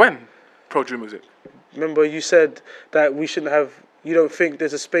music. When? Pro drill music. Remember, you said that we shouldn't have. You don't think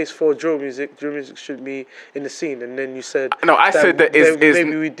there's a space for drill music. Drill music should be in the scene, and then you said. No, I said that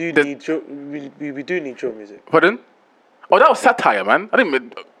maybe we do need drill music. Pardon? Oh, that was satire, man. I didn't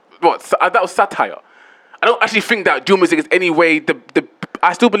mean that was satire. I don't actually think that drill music is any way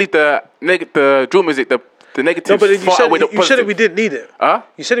I still believe the drill music, the negative. No, but then you said positive. we didn't need it. Huh?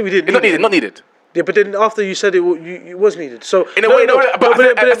 You said we didn't It's need it. not needed. Yeah, but then after you said it was needed. So In a way,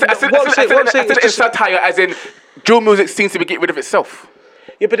 I said it's satire, as in drill music seems to be getting rid of itself.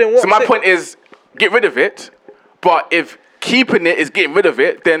 Yeah, but then what? So my point is, get rid of it. But if keeping it is getting rid of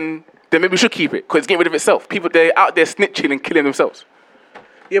it, then then maybe we should keep it because it's getting rid of itself. People, they're out there snitching and killing themselves.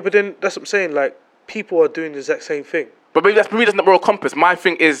 Yeah, but then that's what I'm saying. Like, people are doing the exact same thing. But maybe that's not moral compass. My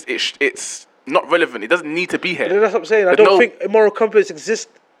thing is it's not relevant. It doesn't need to be here. But then that's what I'm saying. I There's don't no- think a moral compass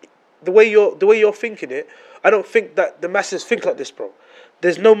exists the way you're thinking it. I don't think that the masses think like this, bro.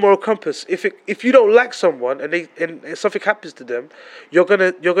 There's no moral compass. If you don't like someone and something happens to them, you're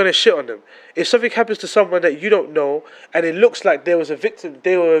gonna shit on them. If something happens to someone that you don't know and it looks like they were a victim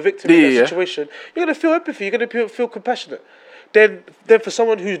in that situation, you're gonna feel empathy. You're gonna feel compassionate. Then for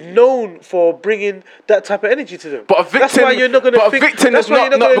someone who's known for bringing that type of energy to them, But a victim- that's why you're not gonna but a think. victim That's is why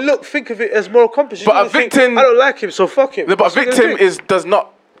you're not- not gonna think of it as moral compass. You're But a gonna think, victim- I don't like him, so fuck him. No, but a That's what you're gonna victim do. does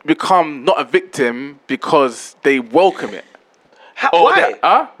not become not a victim because they welcome it.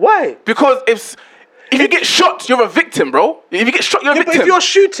 Why? Why? Because if you get shot, you're a victim, bro. If you get shot, you're a Yeah, but victim. if you're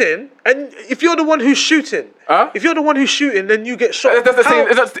shooting, and if you're the one who's shooting, if you're the one who's shooting, then you get shot. That's the How- same.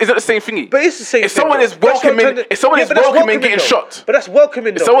 Is that the same thingy? But it's the same. If thing, someone though. is That's what I'm welcoming, trying to- if someone Yeah, is but that's welcoming getting though. shot, But that's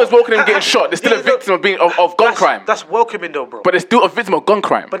welcoming. if though, someone's bro. welcoming getting shot, they're still a victim of gun crime. That's welcoming though, bro. But they're still a victim of gun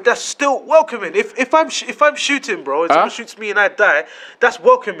crime. But that's still welcoming. If I'm shooting, bro, and someone shoots me and I die, that's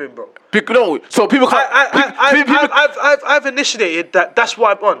welcoming, bro. No, so people can't. I've initiated that. That's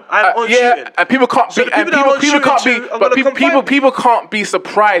why I'm on. I'm on yeah, shooting. and people can't So be. the And people that people I'm can't shooting be. to, I'm But gonna comply. people can't be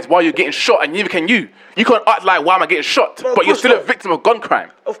surprised while you're getting shot, and neither can you. You can't act like, why am I getting shot? No, of But you're course still a not. victim of gun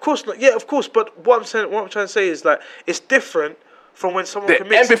crime. Of course not. Yeah, of course. But what I'm trying to say is like it's different from when someone The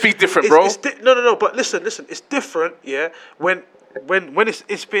commits. empathy's different, bro. No. But listen. It's different. Yeah, when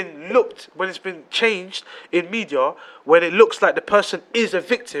it's been changed in media, when it looks like the person is a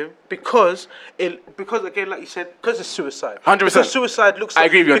victim because again, like you said, because it's suicide. 100%. Because suicide looks. I Like,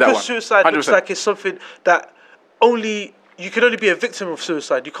 agree with you on that because one. suicide looks 100%. like it's something that only you can only be a victim of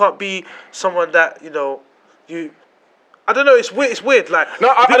suicide. You can't be someone that you. I don't know. It's weird. It's weird. Like No,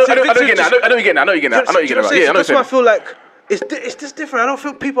 I don't get that. victim I know you're getting that. I know you're getting that. I know you're getting that. Yeah, I know. That's why I feel like it's just different. I don't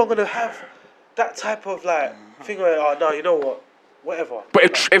feel people are gonna have that type of like thing where no, you know what, whatever. But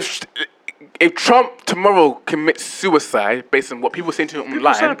if Trump tomorrow commits suicide based on what people say to him People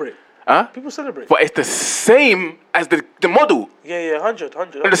online, celebrate. huh? People celebrate. But it's the same as the model. Yeah, 100.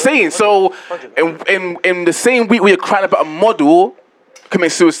 They're the same. So 100. in the same week we are crying about a model committing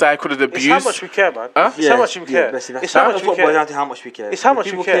suicide because of the It's abuse. how much we care, man. Huh? It's how much we care. That's It's how much that's we what boils care. down to how much we care. It's how much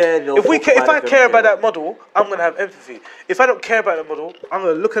If we people care. they'll If talk I it, care they'll about care. that model, I'm gonna have empathy. If I don't care about the model, I'm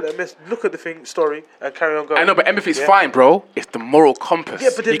gonna look at the story and carry on going. I know, but empathy is Yeah. fine, bro. It's the moral compass. Yeah,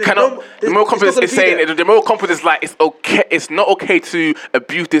 but then you there's cannot. no- the moral it's compass not is gonna be saying there. the moral compass is like it's okay. It's not okay to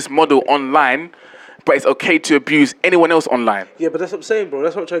abuse this model online, but it's okay to abuse anyone else online. Yeah, but that's what I'm saying, bro.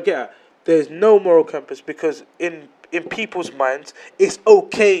 That's what I'm trying to get at. There's no moral compass because in people's minds, it's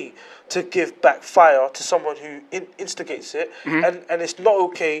okay to give back fire to someone who instigates it, Mm-hmm. and it's not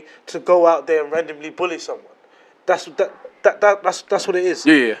okay to go out there and randomly bully someone. That's what it is.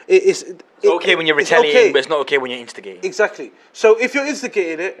 Yeah. It's okay when you're it's retaliating, okay. but it's not okay when you're instigating. Exactly. So if you're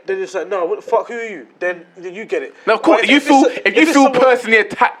instigating it, then it's like, no, what the fuck? Who are you? Then you get it. Now, of course, But if you it's feel someone- personally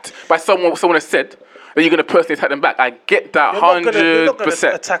attacked by someone has said, then you're gonna personally attack them back. I get that You're not gonna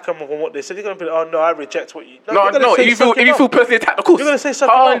 100%. attack them on what they said. You're gonna be like, oh no, I reject what you. No, you're gonna no. say If you something feel else. personally attacked, of course. You're gonna say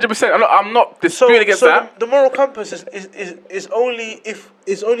something else. 100%. I'm not disputing against that. The moral compass is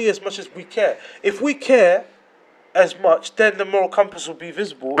only as much as we care. If we care as much, then the moral compass will be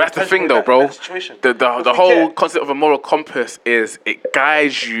visible. But that's the and thing, tangible though, in bro. that situation. The If we whole care. concept of a moral compass is it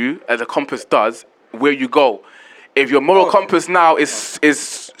guides you, as a compass does, where you go. If your moral compass now is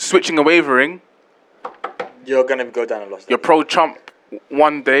switching and wavering, You're gonna go down a loss. you're pro-Trump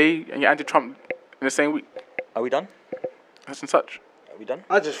one day and you're anti-Trump in the same week. Are we done? That's and such. Are we done?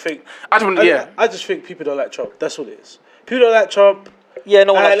 I just think. I just want, yeah. I just think people don't like Trump. That's what it is. People don't like Trump. Yeah,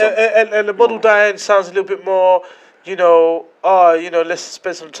 no one likes Trump. And the model dying sounds a little bit more, let's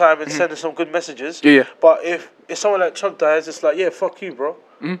spend some time and send us some good messages. Yeah. But if someone like Trump dies, it's like, yeah, fuck you, bro.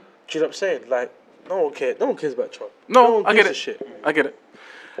 Do you know what I'm saying? Like, no one cares. No one cares about Trump. No, one I get gives it. a shit. I get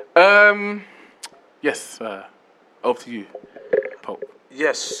it. Yes. Over to you, Pope.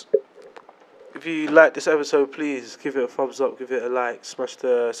 Yes. If you like this episode, please give it a thumbs up, give it a like, smash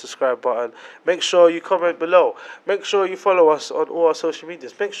the subscribe button. Make sure you comment below. Make sure you follow us on all our social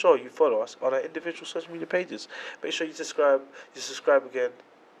medias. Make sure you follow us on our individual social media pages. Make sure you subscribe again,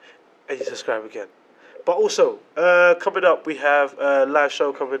 and you subscribe again. But also, coming up, we have a live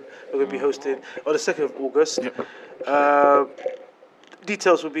show coming. We're going to be hosting on the 2nd of August.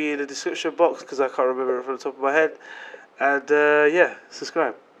 Details will be in the description box because I can't remember it from the top of my head. And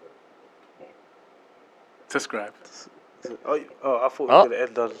subscribe. Subscribe. I thought we were Oh. going to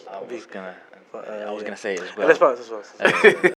end on I me. was gonna But, I was yeah. gonna say it as well. Let's bounce.